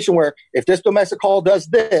situation where if this domestic call does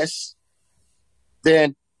this,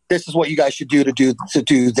 then this is what you guys should do to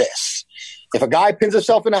do this. If a guy pins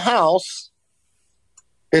himself in a house,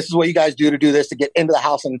 this is what you guys do to do this, to get into the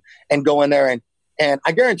house and go in there. And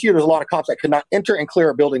I guarantee you there's a lot of cops that could not enter and clear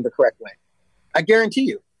a building the correct way. I guarantee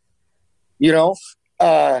you.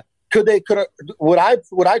 Would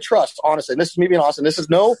I trust, honestly, and this is me being honest, and this is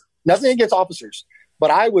nothing against officers,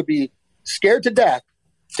 but I would be scared to death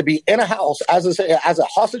to be in a house as a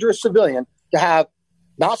hostage or a civilian, to have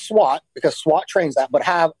not SWAT, because SWAT trains that, but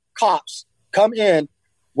have cops come in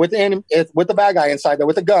with the bad guy inside there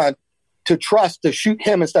with a gun to trust to shoot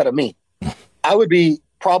him instead of me. I would be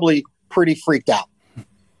probably pretty freaked out,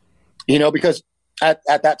 because at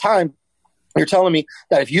that time, you're telling me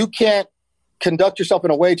that if you can't conduct yourself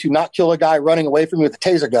in a way to not kill a guy running away from you with a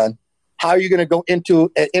taser gun, how are you going to go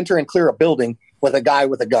enter and clear a building with a guy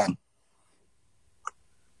with a gun?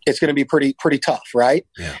 It's going to be pretty tough, right?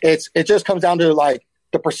 Yeah. It just comes down to like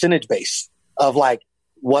the percentage base of like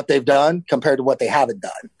what they've done compared to what they haven't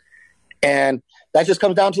done. And that just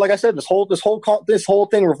comes down to, like I said, this whole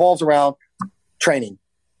thing revolves around training.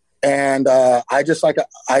 And I just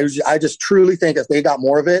truly think if they got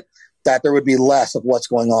more of it, that there would be less of what's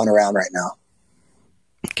going on around right now.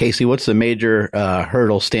 Casey, what's the major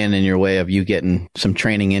hurdle standing in your way of you getting some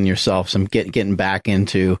training in yourself, some getting back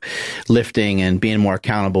into lifting and being more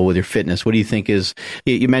accountable with your fitness? What do you think is,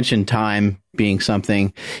 you mentioned time being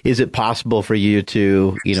something. Is it possible for you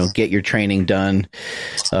to, get your training done,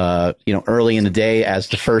 early in the day as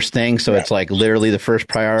the first thing? So it's like literally the first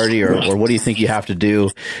priority, or what do you think you have to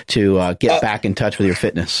do to get back in touch with your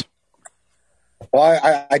fitness?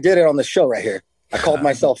 Well, I did it on the show right here. I called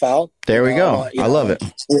myself out. There we go. I love it.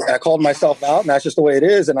 I called myself out, and that's just the way it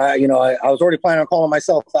is. And I was already planning on calling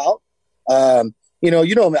myself out.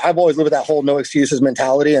 I've always lived with that whole no excuses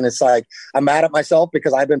mentality. And it's like, I'm mad at myself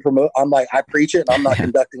because I've been I'm like, I preach it and I'm not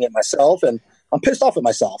conducting it myself. And I'm pissed off at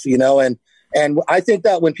myself, and I think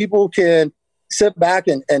that when people can sit back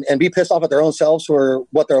and be pissed off at their own selves for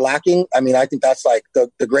what they're lacking, I mean, I think that's like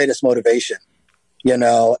the greatest motivation. And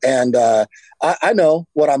I know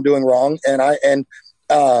what I'm doing wrong, and I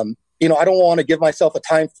don't want to give myself a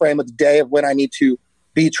time frame of the day of when I need to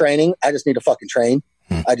be training. I just need to fucking train.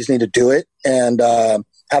 I just need to do it and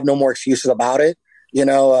have no more excuses about it.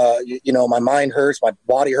 My mind hurts, my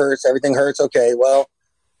body hurts, everything hurts. Okay, well,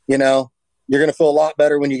 you're going to feel a lot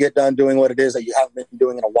better when you get done doing what it is that you haven't been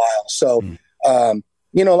doing in a while. So,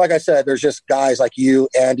 like I said, there's just guys like you,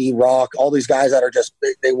 Andy, Rock, all these guys that are just,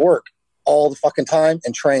 they work all the fucking time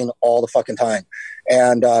and train all the fucking time.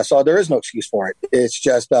 And so there is no excuse for it. It's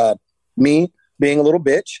just me being a little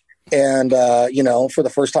bitch. And, for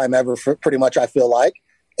the first time ever, pretty much, I feel like.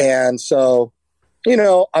 And so, I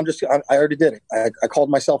already did it. I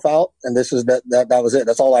called myself out, and this is that was it.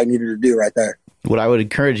 That's all I needed to do right there. What I would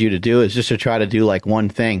encourage you to do is just to try to do like one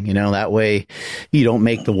thing, that way you don't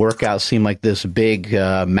make the workout seem like this big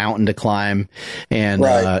mountain to climb. And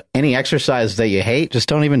any exercise that you hate, just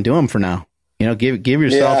don't even do them for now. Give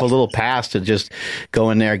yourself a little pass to just go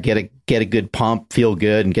in there, get a good pump, feel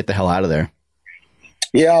good, and get the hell out of there.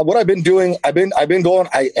 Yeah, what I've been doing, I've been going.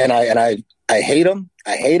 I hate them.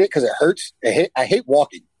 I hate it because it hurts. I hate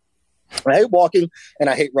walking. I hate walking and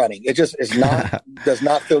I hate running. It just is not does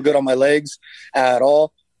not feel good on my legs at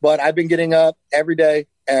all. But I've been getting up every day,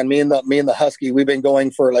 and me and the husky, we've been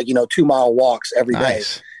going for 2-mile walks every day,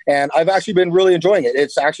 and I've actually been really enjoying it.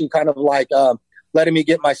 It's actually kind of like letting me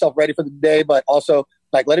get myself ready for the day, but also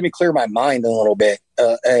like letting me clear my mind a little bit.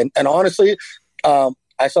 And honestly,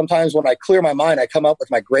 I sometimes when I clear my mind, I come up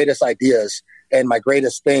with my greatest ideas and my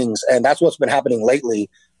greatest things, and that's what's been happening lately.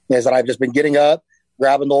 Is that I've just been getting up,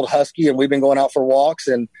 grabbing the old husky, and we've been going out for walks,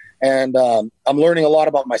 and I'm learning a lot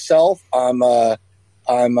about myself. I'm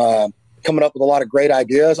coming up with a lot of great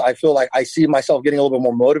ideas. I feel like I see myself getting a little bit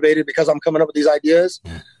more motivated because I'm coming up with these ideas.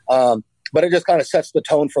 But it just kind of sets the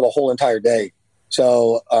tone for the whole entire day.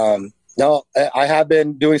 So, no, I have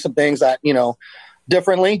been doing some things that,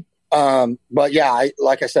 differently. But yeah,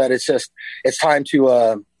 like I said, it's time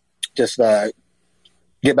to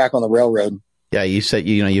get back on the railroad. Yeah, you said,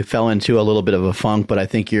 you fell into a little bit of a funk, but I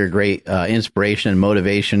think you're a great inspiration and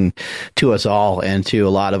motivation to us all and to a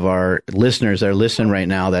lot of our listeners that are listening right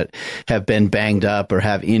now that have been banged up or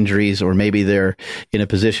have injuries, or maybe they're in a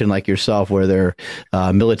position like yourself where they're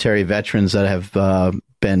military veterans that have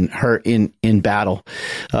been hurt in battle.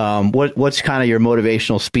 What's kind of your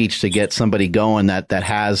motivational speech to get somebody going that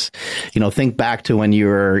has, think back to when you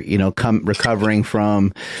were, recovering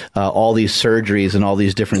from all these surgeries and all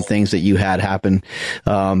these different things that you had happen.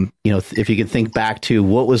 If you could think back to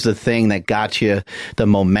what was the thing that got you the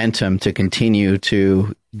momentum to continue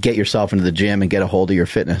to get yourself into the gym and get a hold of your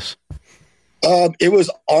fitness? It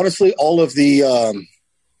was honestly all of the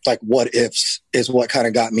what ifs is what kind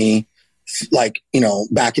of got me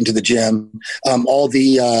back into the gym. All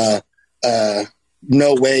the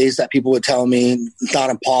no ways that people would tell me,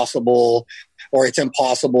 not impossible or it's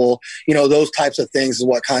impossible, those types of things is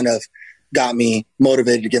what kind of got me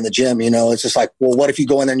motivated to get in the gym. It's just like, well, what if you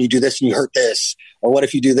go in there and you do this and you hurt this? Or what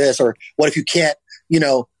if you do this? Or what if you can't,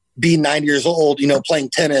 be 9 years old, playing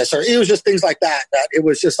tennis? Or it was just things like that it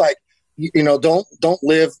was just like, don't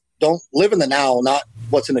live in the now, not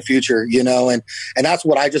what's in the future, and that's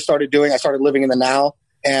what I just started doing. I started living in the now,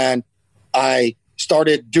 and I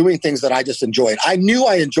started doing things that I just enjoyed. I knew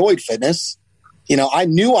I enjoyed fitness. I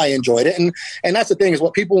knew I enjoyed it. And that's the thing is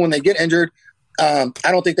what people, when they get injured, I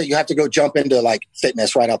don't think that you have to go jump into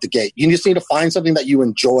fitness right out the gate. You just need to find something that you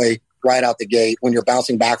enjoy right out the gate when you're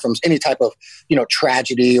bouncing back from any type of,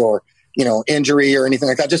 tragedy or injury or anything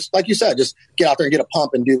like that. Just like you said, just get out there and get a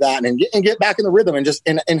pump and do that and get back in the rhythm and just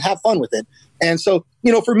and have fun with it. And so,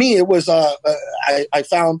 for me, it was I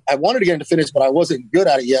found I wanted to get into fitness, but I wasn't good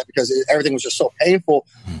at it yet because everything was just so painful.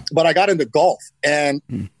 But I got into golf and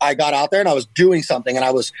I got out there and I was doing something and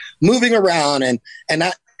I was moving around and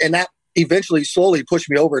that eventually slowly pushed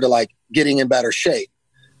me over to like getting in better shape.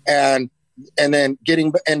 And then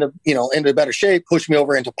getting into better shape pushed me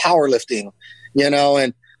over into powerlifting,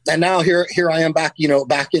 and now here I am back,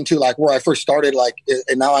 back into like where I first started, like,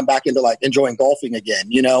 and now I'm back into like enjoying golfing again,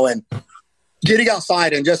 and getting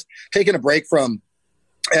outside and just taking a break from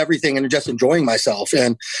everything and just enjoying myself.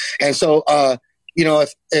 And so,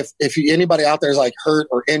 if anybody out there is like hurt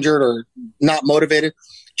or injured or not motivated,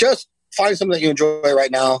 just find something that you enjoy right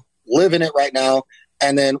now, live in it right now.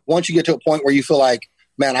 And then once you get to a point where you feel like,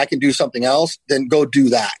 man, I can do something else, then go do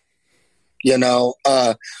that. Fitness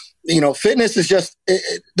is just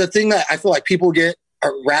the thing that I feel like people get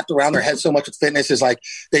wrapped around their head so much with fitness is like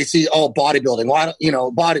they see, bodybuilding,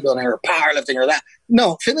 bodybuilding or powerlifting or that.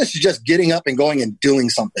 No, fitness is just getting up and going and doing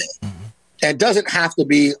something. And it doesn't have to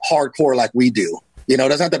be hardcore like we do. It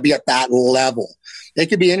doesn't have to be at that level. It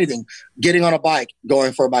could be anything. Getting on a bike,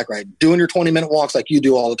 going for a bike ride, doing your 20-minute walks like you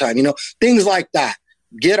do all the time, things like that.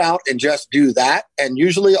 Get out and just do that. And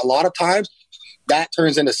usually a lot of times that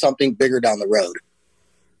turns into something bigger down the road.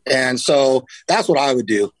 And so that's what I would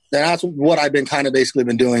do. And that's what I've been kind of basically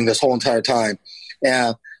been doing this whole entire time.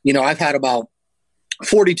 And, I've had about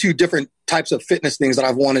 42 different types of fitness things that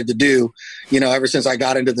I've wanted to do, ever since I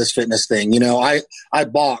got into this fitness thing. I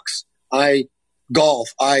box, I golf,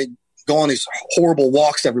 I go on these horrible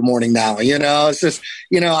walks every morning now. It's just,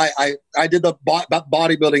 I did the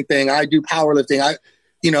bodybuilding thing. I do powerlifting. I,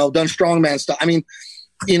 done strongman stuff. I mean,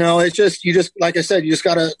 it's just, like I said, you just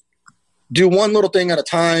got to do one little thing at a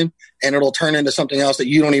time and it'll turn into something else that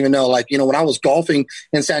you don't even know. Like, when I was golfing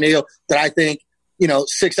in San Diego, that I think,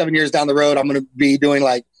 6-7 years down the road, I'm going to be doing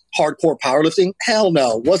like hardcore powerlifting. Hell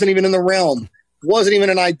no. Wasn't even in the realm. Wasn't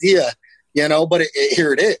even an idea, but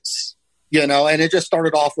here it is, and it just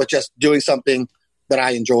started off with just doing something that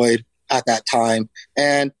I enjoyed at that time.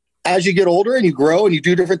 And as you get older and you grow and you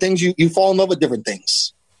do different things, you fall in love with different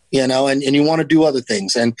things, and you want to do other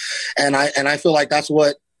things. And I feel like that's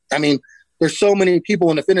what, there's so many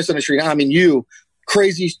people in the fitness industry now. You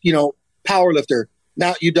crazy, powerlifter.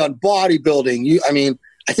 Now you've done bodybuilding.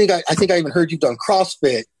 I think I even heard you've done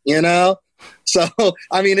CrossFit, So,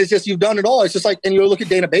 it's just, you've done it all. It's just like, and you look at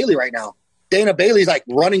Dana Bailey right now. Dana Bailey's like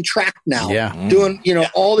running track now, doing,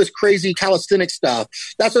 all this crazy calisthenic stuff.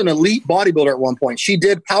 That's an elite bodybuilder at one point. She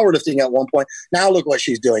did powerlifting at one point. Now look what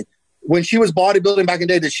she's doing. When she was bodybuilding back in the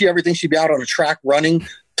day, did she ever think she'd be out on a track running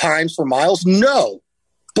times for miles? No,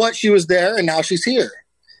 but she was there and now she's here.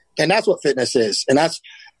 And that's what fitness is. And I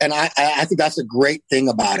think that's a great thing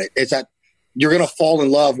about it. It's that you're going to fall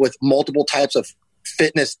in love with multiple types of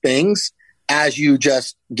fitness things as you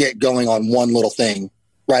just get going on one little thing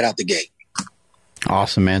right out the gate.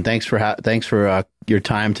 Awesome, man. Thanks for your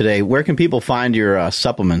time today. Where can people find your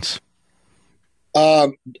supplements?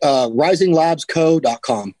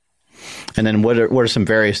 RisingLabsCo.com. And then what are some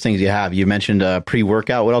various things you have? You mentioned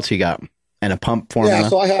pre-workout. What else you got? And a pump formula? Yeah,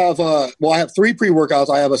 so I have 3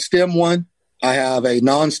 pre-workouts. I have a stem one. I have a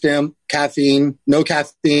non-stem, no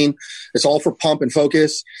caffeine. It's all for pump and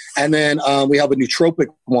focus. And then we have a nootropic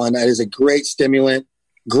one that is a great stimulant,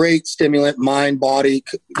 mind body,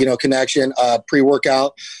 connection,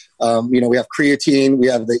 pre-workout. We have creatine, we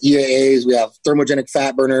have the EAAs, we have thermogenic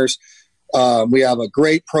fat burners. We have a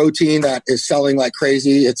great protein that is selling like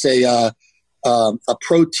crazy. It's a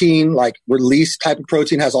protein, like release type of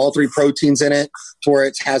protein, has all 3 proteins in it, to where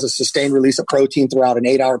it has a sustained release of protein throughout an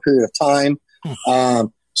 8-hour period of time.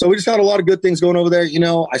 So we just got a lot of good things going over there.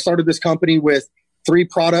 I started this company with 3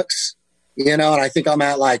 products, and I think I'm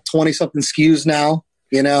at like 20 something SKUs now,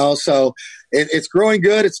 so it's growing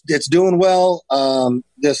good. It's doing well.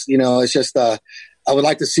 It's just, I would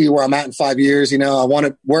like to see where I'm at in 5 years.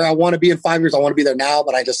 Where I want to be in 5 years. I want to be there now,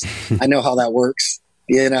 but I know how that works.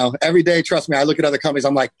 Every day, trust me, I look at other companies.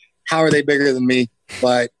 I'm like, how are they bigger than me?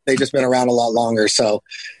 But they've just been around a lot longer. So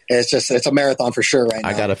it's a marathon for sure right now.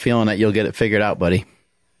 I got a feeling that you'll get it figured out, buddy.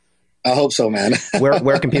 I hope so, man.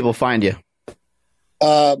 Where can people find you?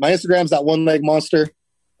 My Instagram's that one leg monster.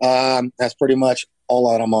 That's pretty much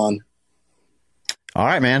all that I'm on. All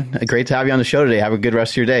right, man. Great to have you on the show today. Have a good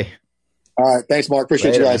rest of your day. All right. Thanks, Mark.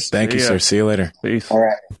 Appreciate you guys. Thank you, sir. See you later. Peace. All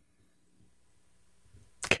right.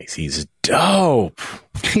 Casey's dope.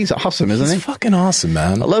 He's awesome, isn't he? He's fucking awesome,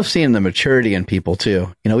 man. I love seeing the maturity in people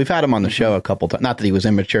too. You know, we've had him on the show a couple times. Not that he was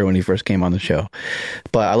immature when he first came on the show,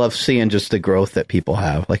 but I love seeing just the growth that people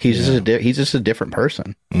have. Like he's just a different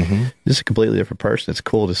person. Just a completely different person. It's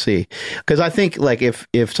cool to see. Because I think like if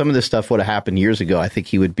some of this stuff would have happened years ago, I think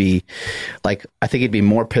he would be like, I think he'd be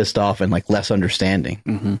more pissed off and like less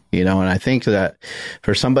understanding. You know, and I think that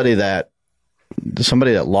for somebody that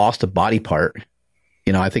lost a body part,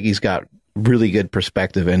 you know, I think he's got really good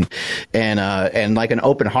perspective and like an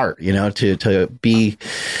open heart, you know, to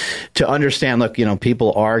understand, look, you know,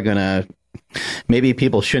 maybe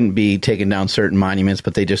people shouldn't be taking down certain monuments,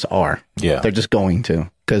 but they just are. Yeah. They're just going to.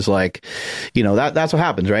 Because, like, you know, that's what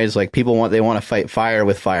happens, right? It's like people want to fight fire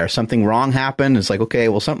with fire. Something wrong happened. It's like, okay,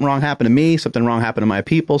 well, something wrong happened to me. Something wrong happened to my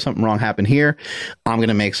people. Something wrong happened here. I'm going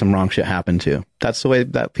to make some wrong shit happen too. That's the way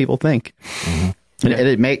that people think. And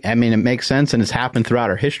it makes sense, and it's happened throughout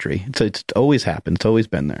our history. It's always happened. It's always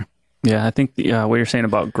been there. Yeah, I think what you're saying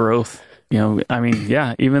about growth, you know, I mean,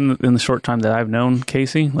 yeah, even in the short time that I've known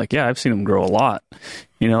Casey, like, yeah, I've seen him grow a lot.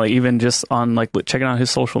 You know, like, even just on, like, checking out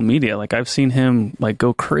his social media, like, I've seen him, like,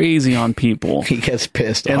 go crazy on people. He gets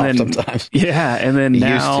pissed off sometimes. Yeah, and then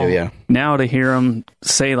now to hear him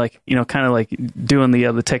say, like, you know, kind of like doing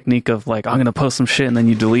the technique of, like, I'm going to post some shit, and then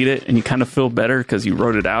you delete it, and you kind of feel better because you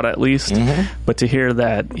wrote it out at least. But to hear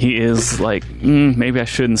that he is, like, maybe I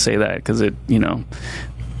shouldn't say that because it, you know...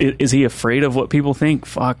 Is he afraid of what people think?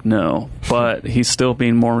 Fuck no. But he's still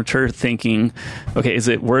being more mature, thinking, okay, is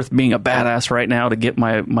it worth being a badass right now to get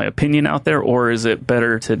my opinion out there? Or is it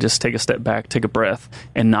better to just take a step back, take a breath,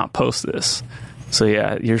 and not post this? So,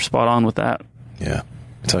 yeah, you're spot on with that. Yeah.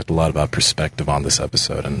 We talked a lot about perspective on this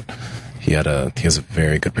episode, and he has a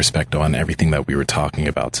very good perspective on everything that we were talking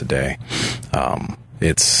about today.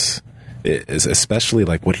 It's especially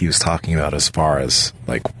like what he was talking about as far as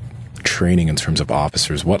like training in terms of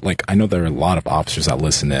officers. I know there are a lot of officers that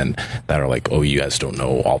listen in that are like, oh, you guys don't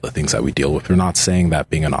know all the things that we deal with. We're not saying that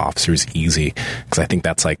being an officer is easy, because I think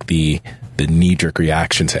that's like the knee-jerk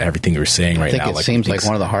reaction to everything you're saying right now. I think it seems like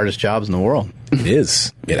one of the hardest jobs in the world. It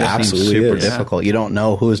is. It absolutely super is. difficult. You don't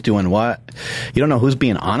know who's doing what. You don't know who's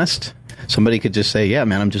being honest. Somebody could just say, yeah,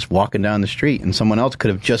 man, I'm just walking down the street, and someone else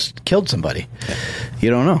could have just killed somebody. Yeah. You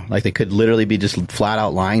don't know. Like, they could literally be just flat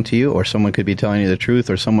out lying to you, or someone could be telling you the truth,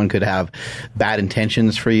 or someone could have bad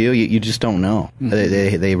intentions for you. You just don't know.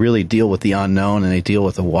 They really deal with the unknown, and they deal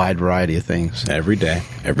with a wide variety of things. Every day.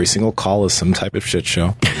 Every single call is some type of shit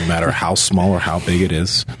show, no matter how small or how big it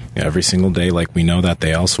is. Every single day, like, we know that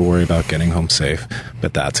they also worry about getting home safe,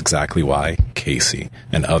 but that's exactly why Casey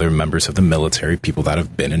and other members of the military, people that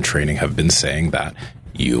have been in training, have been saying that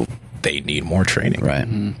they need more training. Right.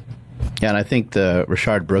 Yeah, and I think the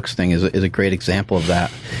Rashard Brooks thing is a great example of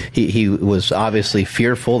that. He was obviously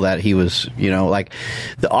fearful that he was, you know, like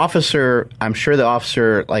the officer, I'm sure the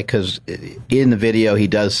officer, like, because in the video he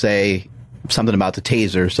does say something about the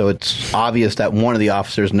taser, so it's obvious that one of the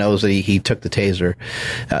officers knows that he took the taser.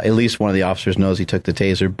 At least one of the officers knows he took the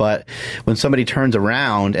taser. But when somebody turns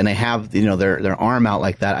around and they have, you know, their arm out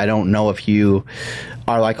like that, I don't know if you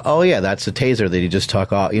are like, oh yeah, that's the taser that he just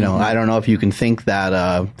took off. You know, I don't know if you can think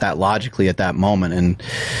that logically at that moment. And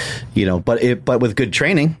you know, but with good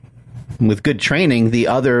training, the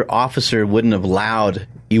other officer wouldn't have allowed.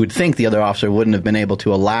 You would think the other officer wouldn't have been able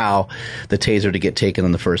to allow the taser to get taken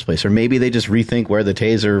in the first place, or maybe they just rethink where the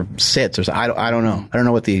taser sits. Or I don't know. I don't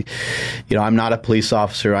know what you know. I'm not a police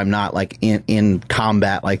officer. I'm not like in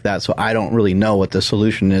combat like that, so I don't really know what the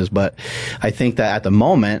solution is. But I think that at the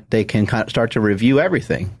moment they can kind of start to review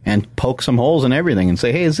everything and poke some holes in everything and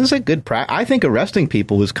say, hey, is this a good practice? I think arresting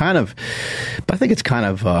people was kind of. I think it's kind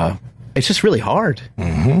of. It's just really hard.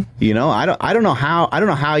 You know, I don't know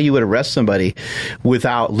how you would arrest somebody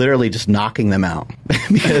without literally just knocking them out.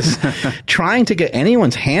 Because trying to get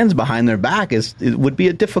anyone's hands behind their back it would be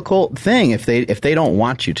a difficult thing if they don't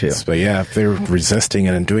want you to. But yeah, if they're resisting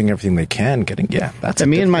it and doing everything they can, that's.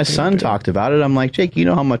 Me and my son talked about it. I'm like, Jake, you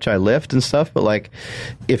know how much I lift and stuff, but like,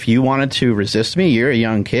 if you wanted to resist me, you're a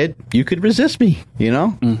young kid, you could resist me. You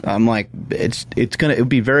know, I'm like, it would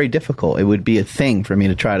be very difficult. It would be a thing for me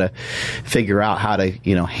to try to figure out how to,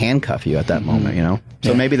 you know, handcuff you at that moment, you know?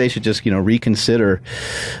 So maybe they should just, you know, reconsider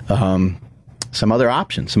some other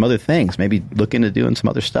options, some other things, maybe look into doing some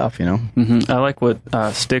other stuff, you know? I like what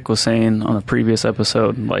Stick was saying on a previous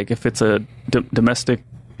episode. Like, if it's a domestic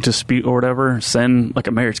dispute or whatever, send like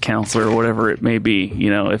a marriage counselor or whatever it may be. You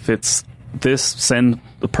know, if it's this, send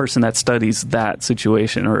the person that studies that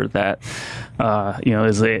situation or that you know,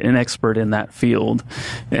 is an expert in that field.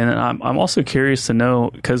 And I'm also curious to know,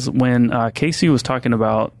 because when Casey was talking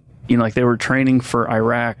about, like they were training for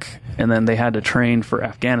Iraq and then they had to train for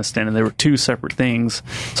Afghanistan, and they were two separate things.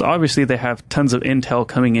 So obviously they have tons of intel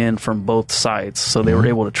coming in from both sides, so they were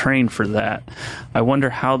able to train for that. I wonder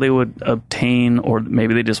how they would obtain, or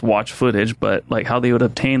maybe they just watch footage, but like how they would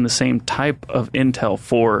obtain the same type of intel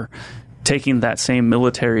for taking that same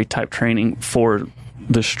military type training for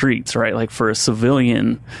the streets, right? Like for a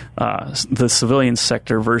civilian, the civilian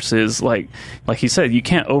sector versus like he said, you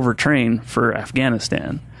can't overtrain for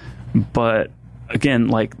Afghanistan. But again,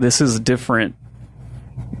 like this is a different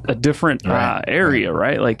area,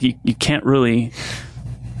 right? Like you can't really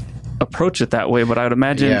approach it that way, but I would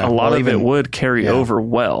imagine a lot of it would carry over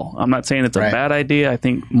well. I'm not saying it's a bad idea. I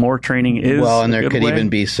think more training is well, and there could even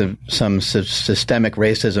be some systemic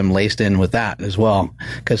racism laced in with that as well.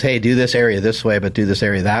 Because hey, do this area this way, but do this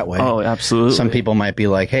area that way. Oh, absolutely. Some people might be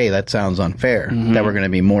like, hey, that sounds unfair. That we're going to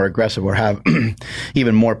be more aggressive or have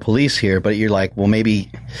even more police here. But you're like, well, maybe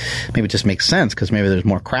it just makes sense because maybe there's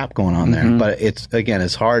more crap going on there. But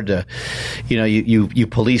it's hard to, you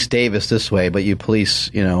police Davis this way, but you police,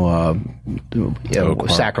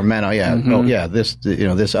 Sacramento,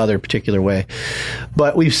 this other particular way.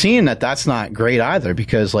 But we've seen that that's not great either,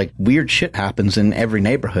 because like weird shit happens in every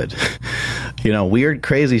neighborhood. Weird,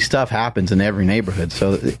 crazy stuff happens in every neighborhood.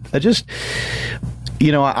 So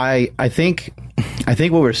I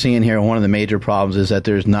think what we're seeing here, one of the major problems is that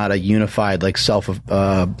there's not a unified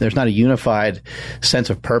there's not a unified sense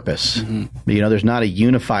of purpose. There's not a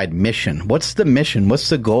unified mission. What's the mission? What's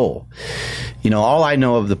the goal? All I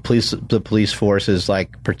know of the police force is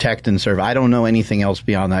like protect and serve. I don't know anything else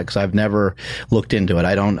beyond that because I've never looked into it.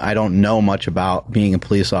 I don't know much about being a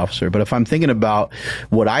police officer. But if I'm thinking about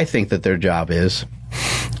what I think that their job is,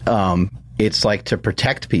 it's like to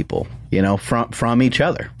protect people, from each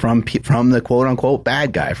other, from the quote unquote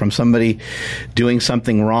bad guy, from somebody doing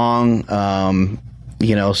something wrong,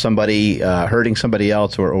 somebody hurting somebody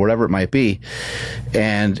else or whatever it might be.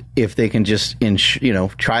 And if they can just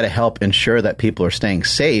try to help ensure that people are staying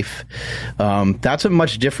safe, that's a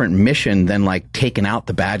much different mission than like taking out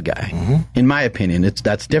the bad guy. In my opinion,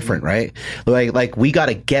 that's different, right? Like we got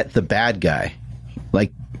to get the bad guy,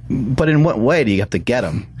 but in what way do you have to get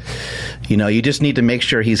him? You just need to make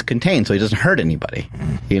sure he's contained so he doesn't hurt anybody.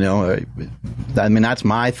 I mean, that's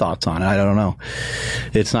my thoughts on it. I don't know.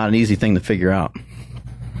 It's not an easy thing to figure out.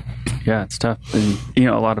 Yeah, it's tough. And,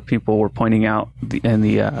 a lot of people were pointing out in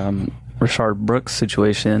the Rashard Brooks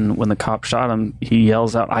situation, when the cop shot him, he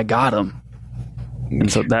yells out, "I got him."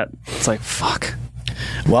 And so it's like, fuck.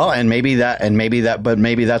 Well, and maybe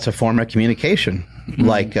that's a form of communication.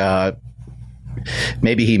 Like,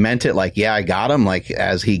 maybe he meant it like, yeah, I got him, like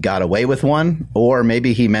as he got away with one, or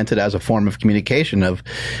maybe he meant it as a form of communication of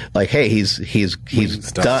like, hey, he's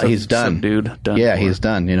done. He's done, dude. Done. Yeah, he's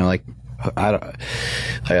done. I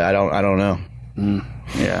don't know.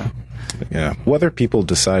 Yeah. Whether people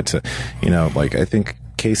decide to, I think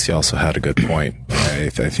Casey also had a good point. I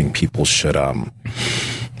think people should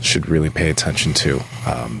really pay attention to.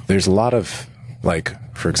 There's a lot of, like,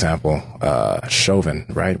 for example, Chauvin,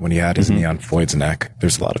 right? When he had his knee on Floyd's neck,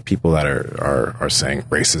 there's a lot of people that are saying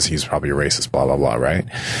racist. He's probably a racist, blah, blah, blah, right?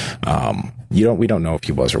 We don't know if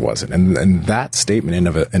he was or wasn't. And that statement in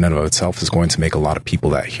and of itself is going to make a lot of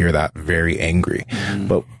people that hear that very angry.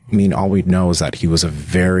 But I mean, all we know is that he was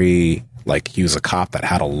he was a cop that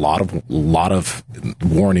had a lot of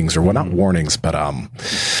warnings, or not warnings, but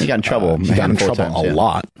he got in trouble. He got in trouble a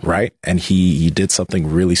lot, right? And he did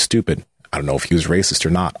something really stupid. I don't know if he was racist or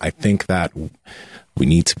not. I think that we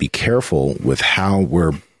need to be careful with how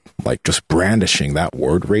we're just brandishing that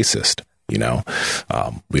word racist. We don't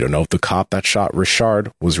know if the cop that shot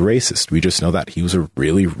Rashard was racist. We just know that he was a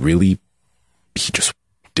really, really, he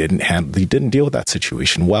didn't deal with that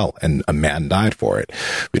situation well, and a man died for it.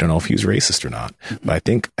 We don't know if he was racist or not. But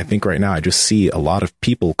I think right now I just see a lot of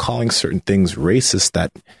people calling certain things racist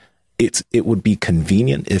that it would be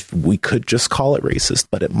convenient if we could just call it racist,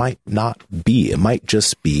 but it might not be. It might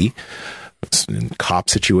just be, in cop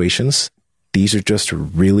situations, these are just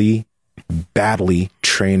really badly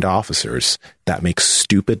trained officers that make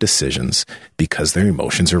stupid decisions because their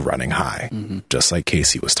emotions are running high, just like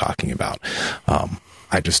Casey was talking about.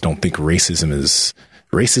 I just don't think racism is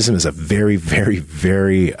a very, very,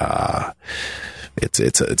 very it's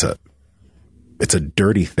a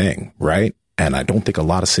dirty thing, right? And I don't think a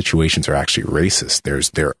lot of situations are actually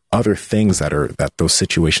racist. There are other things that those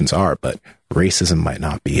situations are, but racism might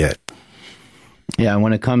not be it. Yeah, and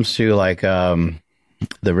when it comes to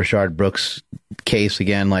the Rashard Brooks case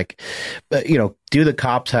again, do the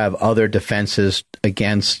cops have other defenses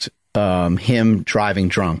against him driving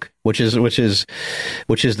drunk, which is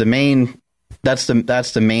the main That's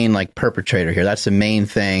the main like perpetrator here. That's the main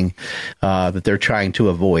thing that they're trying to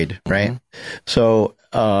avoid, right? So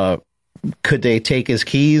could they take his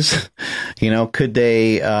keys? Could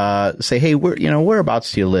they say, hey,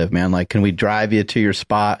 whereabouts do you live, man? Like, can we drive you to your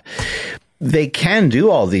spot? They can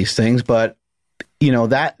do all these things, but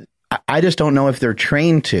that I just don't know if they're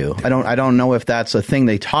trained to. I don't know if that's a thing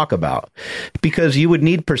they talk about, because you would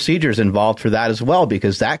need procedures involved for that as well,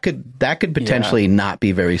 because that could potentially not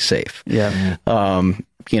be very safe. Yeah.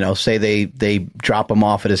 Say they drop him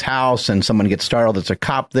off at his house and someone gets startled, there's a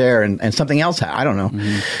cop there and something else. I don't know.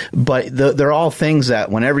 Mm-hmm. But they're all things that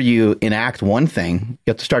whenever you enact one thing,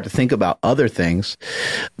 you have to start to think about other things.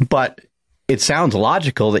 But it sounds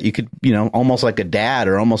logical that you could, almost like a dad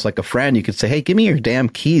or almost like a friend, you could say, hey, give me your damn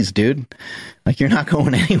keys, dude. Like, you're not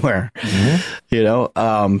going anywhere,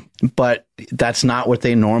 but that's not what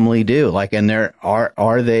they normally do. Like, and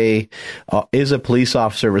is a police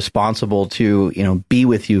officer responsible to, be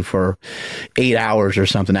with you for 8 hours or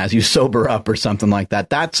something as you sober up or something like that?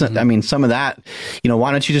 That's, some of that,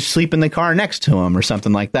 why don't you just sleep in the car next to him or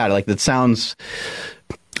something like that? Like, that sounds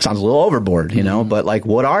a little overboard, but like,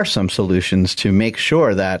 what are some solutions to make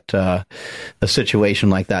sure that a situation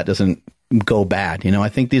like that doesn't go bad? I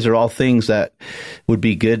think these are all things that would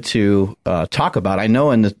be good to talk about. I know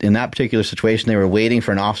in that particular situation, they were waiting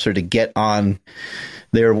for an officer to get on.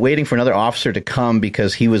 They were waiting for another officer to come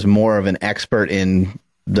because he was more of an expert in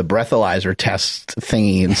the breathalyzer test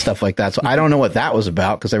thingy and stuff like that. So I don't know what that was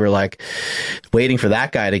about, because they were like waiting for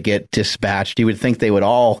that guy to get dispatched. You would think they would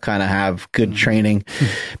all kind of have good training.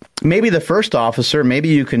 Maybe the first officer, maybe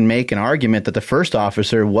you can make an argument that the first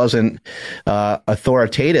officer wasn't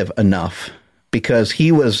authoritative enough, because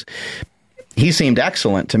he seemed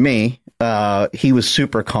excellent to me. He was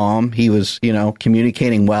super calm. He was,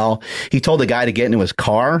 communicating well. He told the guy to get into his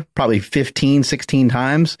car probably 15, 16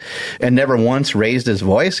 times and never once raised his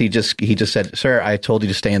voice. He just said, sir, I told you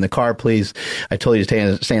to stay in the car, please. I told you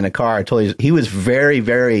to stay in the car. I told you. He was very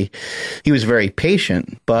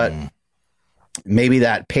patient, but maybe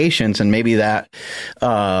that patience and maybe that,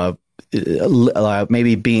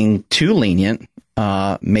 maybe being too lenient,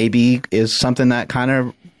 maybe is something that kind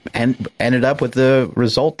of ended up with the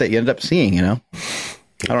result that you ended up seeing, I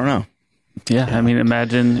don't know. Yeah.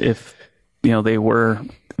 Imagine if, they were,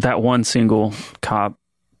 that one single cop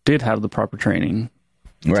did have the proper training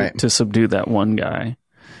to subdue that one guy.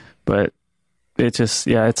 But it just,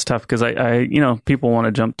 it's tough, because I people want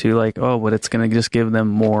to jump to like, oh, but it's going to just give them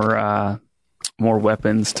more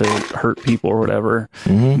weapons to hurt people or whatever.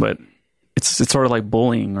 Mm-hmm. But it's sort of like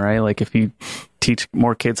bullying, right? Like, if you teach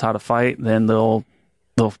more kids how to fight, then they'll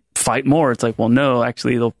fight more. It's like, well, no,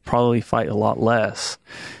 actually, they'll probably fight a lot less.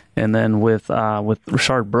 And then with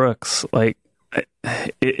Rashard Brooks, like,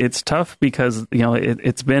 it's tough because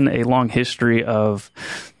it's been a long history of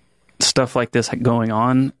stuff like this going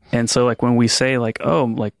on. And so, like, when we say like, oh,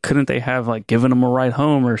 like, couldn't they have like given him a ride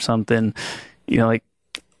home or something? Like,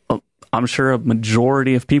 I'm sure a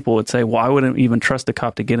majority of people would say, well, I wouldn't even trust a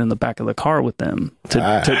cop to get in the back of the car with them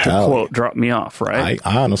to quote, drop me off, right?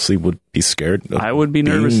 I honestly would be scared. I would be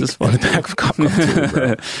nervous as fuck. In the back of a cop car too,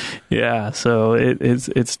 bro. Yeah, so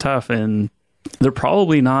it's tough, and they're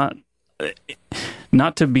probably not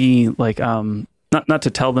to be like, not to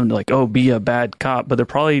tell them to like, oh, be a bad cop, but they're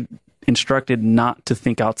probably instructed not to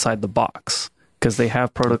think outside the box, because they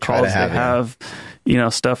have protocols, they have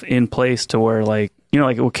stuff in place to where, like,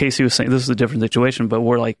 like what Casey was saying, this is a different situation, but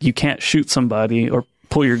where like you can't shoot somebody or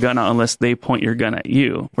pull your gun out unless they point your gun at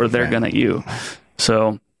you or their gun at you.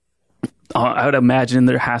 So I would imagine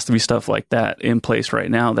there has to be stuff like that in place right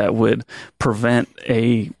now that would prevent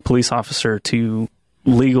a police officer to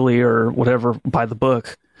legally or whatever, by the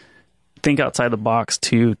book, think outside the box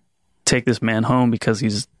to take this man home, because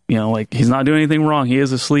he's, like, he's not doing anything wrong. He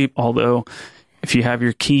is asleep, although if you have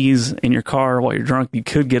your keys in your car while you're drunk, you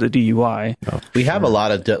could get a DUI. We have a lot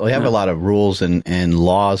of rules and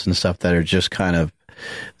laws and stuff that are just kind of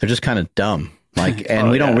dumb. Like, and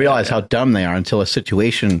we don't realize how dumb they are until a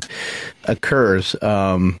situation occurs.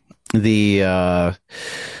 The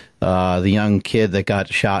young kid that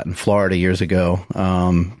got shot in Florida years ago,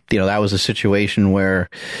 that was a situation where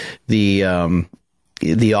the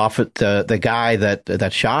guy that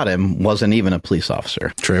shot him wasn't even a police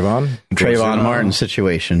officer. Trayvon Martin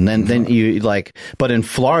situation. Then you like, but in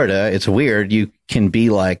Florida, it's weird. You can be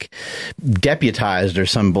like deputized or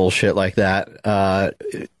some bullshit like that,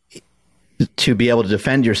 to be able to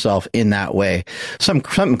defend yourself in that way.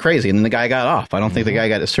 Something crazy. And then the guy got off. I don't think the guy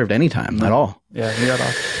got served any time at all. Yeah, he got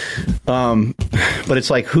off. But it's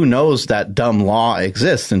like, who knows that dumb law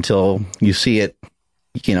exists until you see it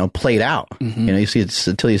played out. You see it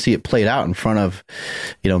until you see it played out in front of,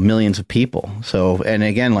 millions of people. So, and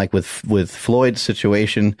again, like with Floyd's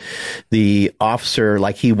situation, the officer,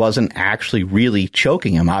 like, he wasn't actually really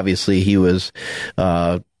choking him. Obviously, he was,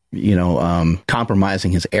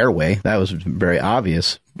 compromising his airway. That was very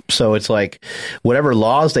obvious. So it's like whatever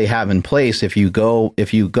laws they have in place, if you go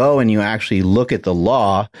and you actually look at the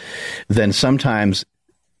law, then sometimes,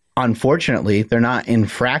 unfortunately, they're not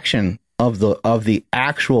infraction of the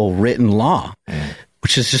actual written law,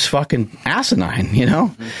 which is just fucking asinine,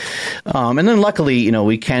 And then luckily,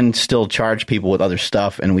 we can still charge people with other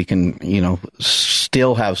stuff, and we can,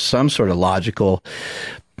 still have some sort of logical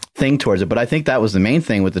thing towards it. But I think that was the main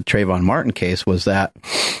thing with the Trayvon Martin case, was that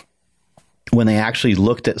when they actually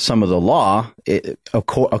looked at some of the law,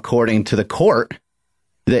 according to the court,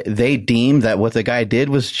 they deemed that what the guy did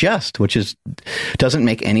was just, which doesn't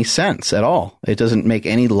make any sense at all. It doesn't make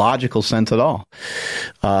any logical sense at all.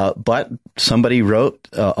 But somebody wrote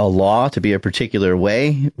a law to be a particular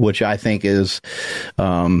way, which I think is,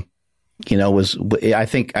 I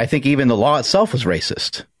think even the law itself was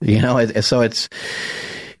racist. So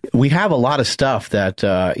we have a lot of stuff that,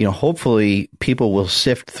 hopefully people will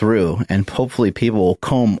sift through, and hopefully people will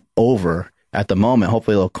comb over at the moment.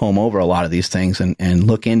 Hopefully they'll comb over a lot of these things and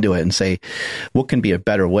look into it and say, what can be a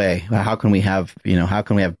better way? How can we have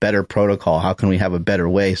better protocol? How can we have a better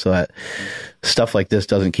way so that stuff like this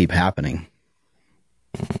doesn't keep happening?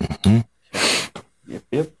 Yep.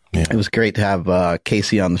 Yeah. It was great to have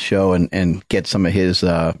Casey on the show and get some of his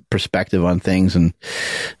perspective on things. And,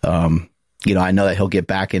 I know that he'll get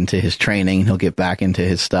back into his training, he'll get back into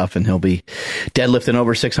his stuff, and he'll be deadlifting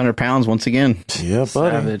over 600 pounds once again. Yeah,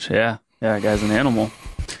 buddy. Savage, yeah. Yeah, guy's an animal.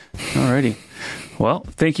 Alrighty. Well,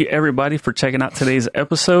 thank you everybody for checking out today's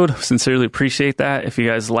episode. Sincerely appreciate that. If you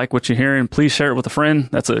guys like what you're hearing, please share it with a friend.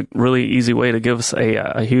 That's a really easy way to give us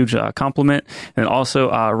a huge compliment. And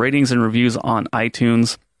also ratings and reviews on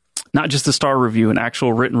iTunes. Not just a star review, an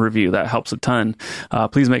actual written review. That helps a ton.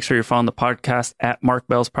 Please make sure you're following the podcast at Mark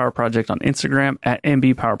Bell's Power Project on Instagram, at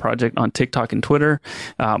MB Power Project on TikTok and Twitter.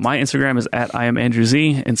 My Instagram is at I am Andrew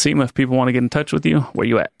Z. And Nsima, if people want to get in touch with you, where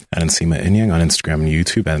you at? At Nsima Inyang on Instagram and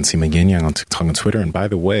YouTube, and Nsima Inyang on TikTok and Twitter. And by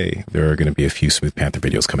the way, there are going to be a few Smooth Panther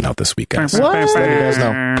videos coming out this week, guys. What? Just let you guys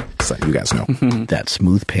know. Just let you guys know. That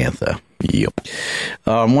Smooth Panther. Yep.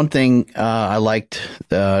 One thing I liked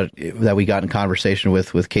that we got in conversation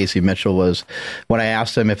with Casey Mitchell was when I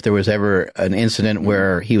asked him if there was ever an incident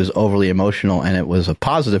where he was overly emotional and it was a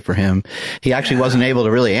positive for him. He actually wasn't able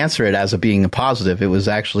to really answer it as being a positive. It was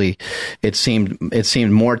actually, it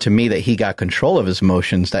seemed more to me that he got control of his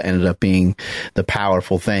emotions that ended up being the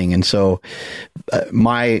powerful thing. And so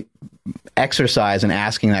my exercise in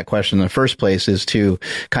asking that question in the first place is to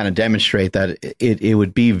kind of demonstrate that it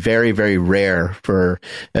would be very, very rare for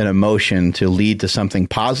an emotion to lead to something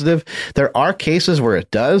positive. There are cases where it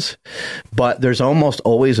does, but there's almost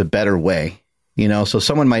always a better way. So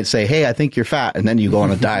someone might say, hey, I think you're fat, and then you go on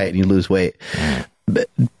a diet and you lose weight. But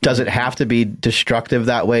does it have to be destructive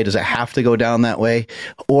that way? Does it have to go down that way?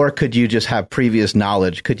 Or could you just have previous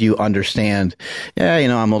knowledge? Could you understand,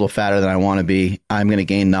 I'm a little fatter than I want to be. I'm going to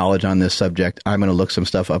gain knowledge on this subject. I'm going to look some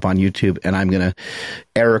stuff up on YouTube, and I'm going to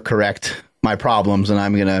error correct my problems, and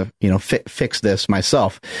I'm going to, fix this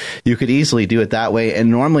myself. You could easily do it that way. And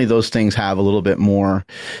normally those things have a little bit more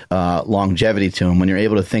longevity to them when you're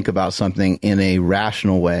able to think about something in a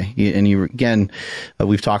rational way. Again,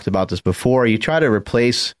 we've talked about this before. You try to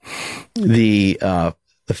replace the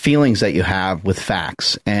feelings that you have with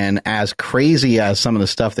facts. And as crazy as some of the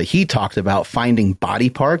stuff that he talked about, finding body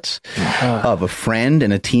parts of a friend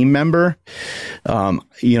and a team member,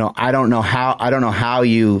 I don't know how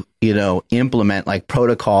you implement like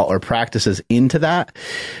protocol or practices into that,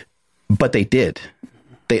 but they did.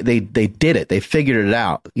 They did it. They figured it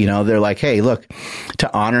out. They're like, hey, look,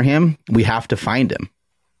 to honor him, we have to find him.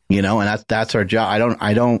 And that's our job.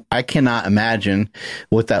 I cannot imagine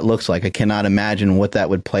what that looks like. I cannot imagine what that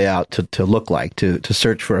would play out to look like, to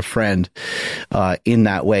search for a friend, in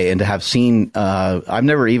that way. And to have seen, I've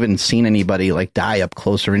never even seen anybody like die up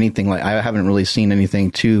close or anything like, I haven't really seen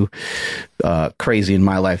anything too, crazy in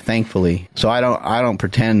my life, thankfully. So I don't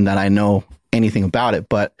pretend that I know anything about it,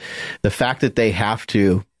 but the fact that they can't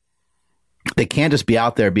just be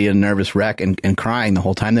out there being a nervous wreck and crying the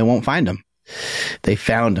whole time. They won't find him. They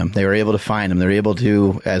found him. They were able to find him. They were able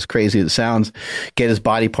to, as crazy as it sounds, get his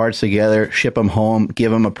body parts together, ship him home,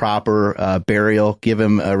 give him a proper burial, give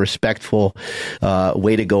him a respectful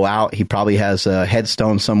way to go out. He probably has a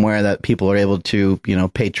headstone somewhere that people are able to,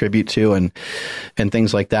 pay tribute to and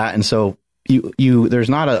things like that. And so, there's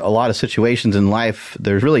not a lot of situations in life.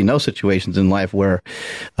 There's really no situations in life where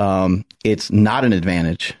it's not an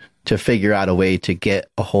advantage to figure out a way to get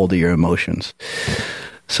a hold of your emotions.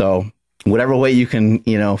 So whatever way you can,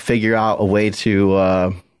 figure out a way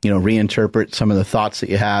to, reinterpret some of the thoughts that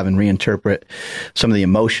you have and reinterpret some of the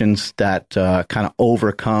emotions that kind of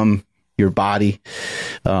overcome your body.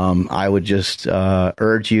 I would just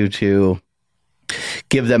urge you to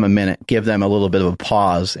give them a minute, give them a little bit of a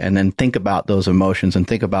pause, and then think about those emotions and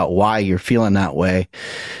think about why you're feeling that way.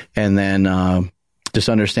 And then just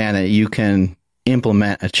understand that you can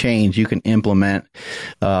implement a change. You can implement,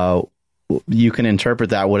 you can interpret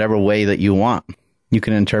that whatever way that you want. You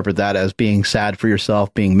can interpret that as being sad for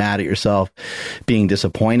yourself, being mad at yourself, being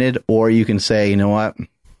disappointed, or you can say, you know what?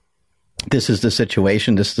 This is the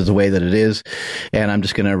situation. This is the way that it is. And I'm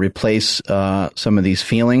just going to replace some of these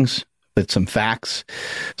feelings with some facts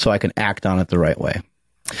so I can act on it the right way.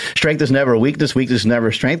 Strength is never a weakness. Weakness is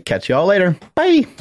never strength. Catch y'all later. Bye.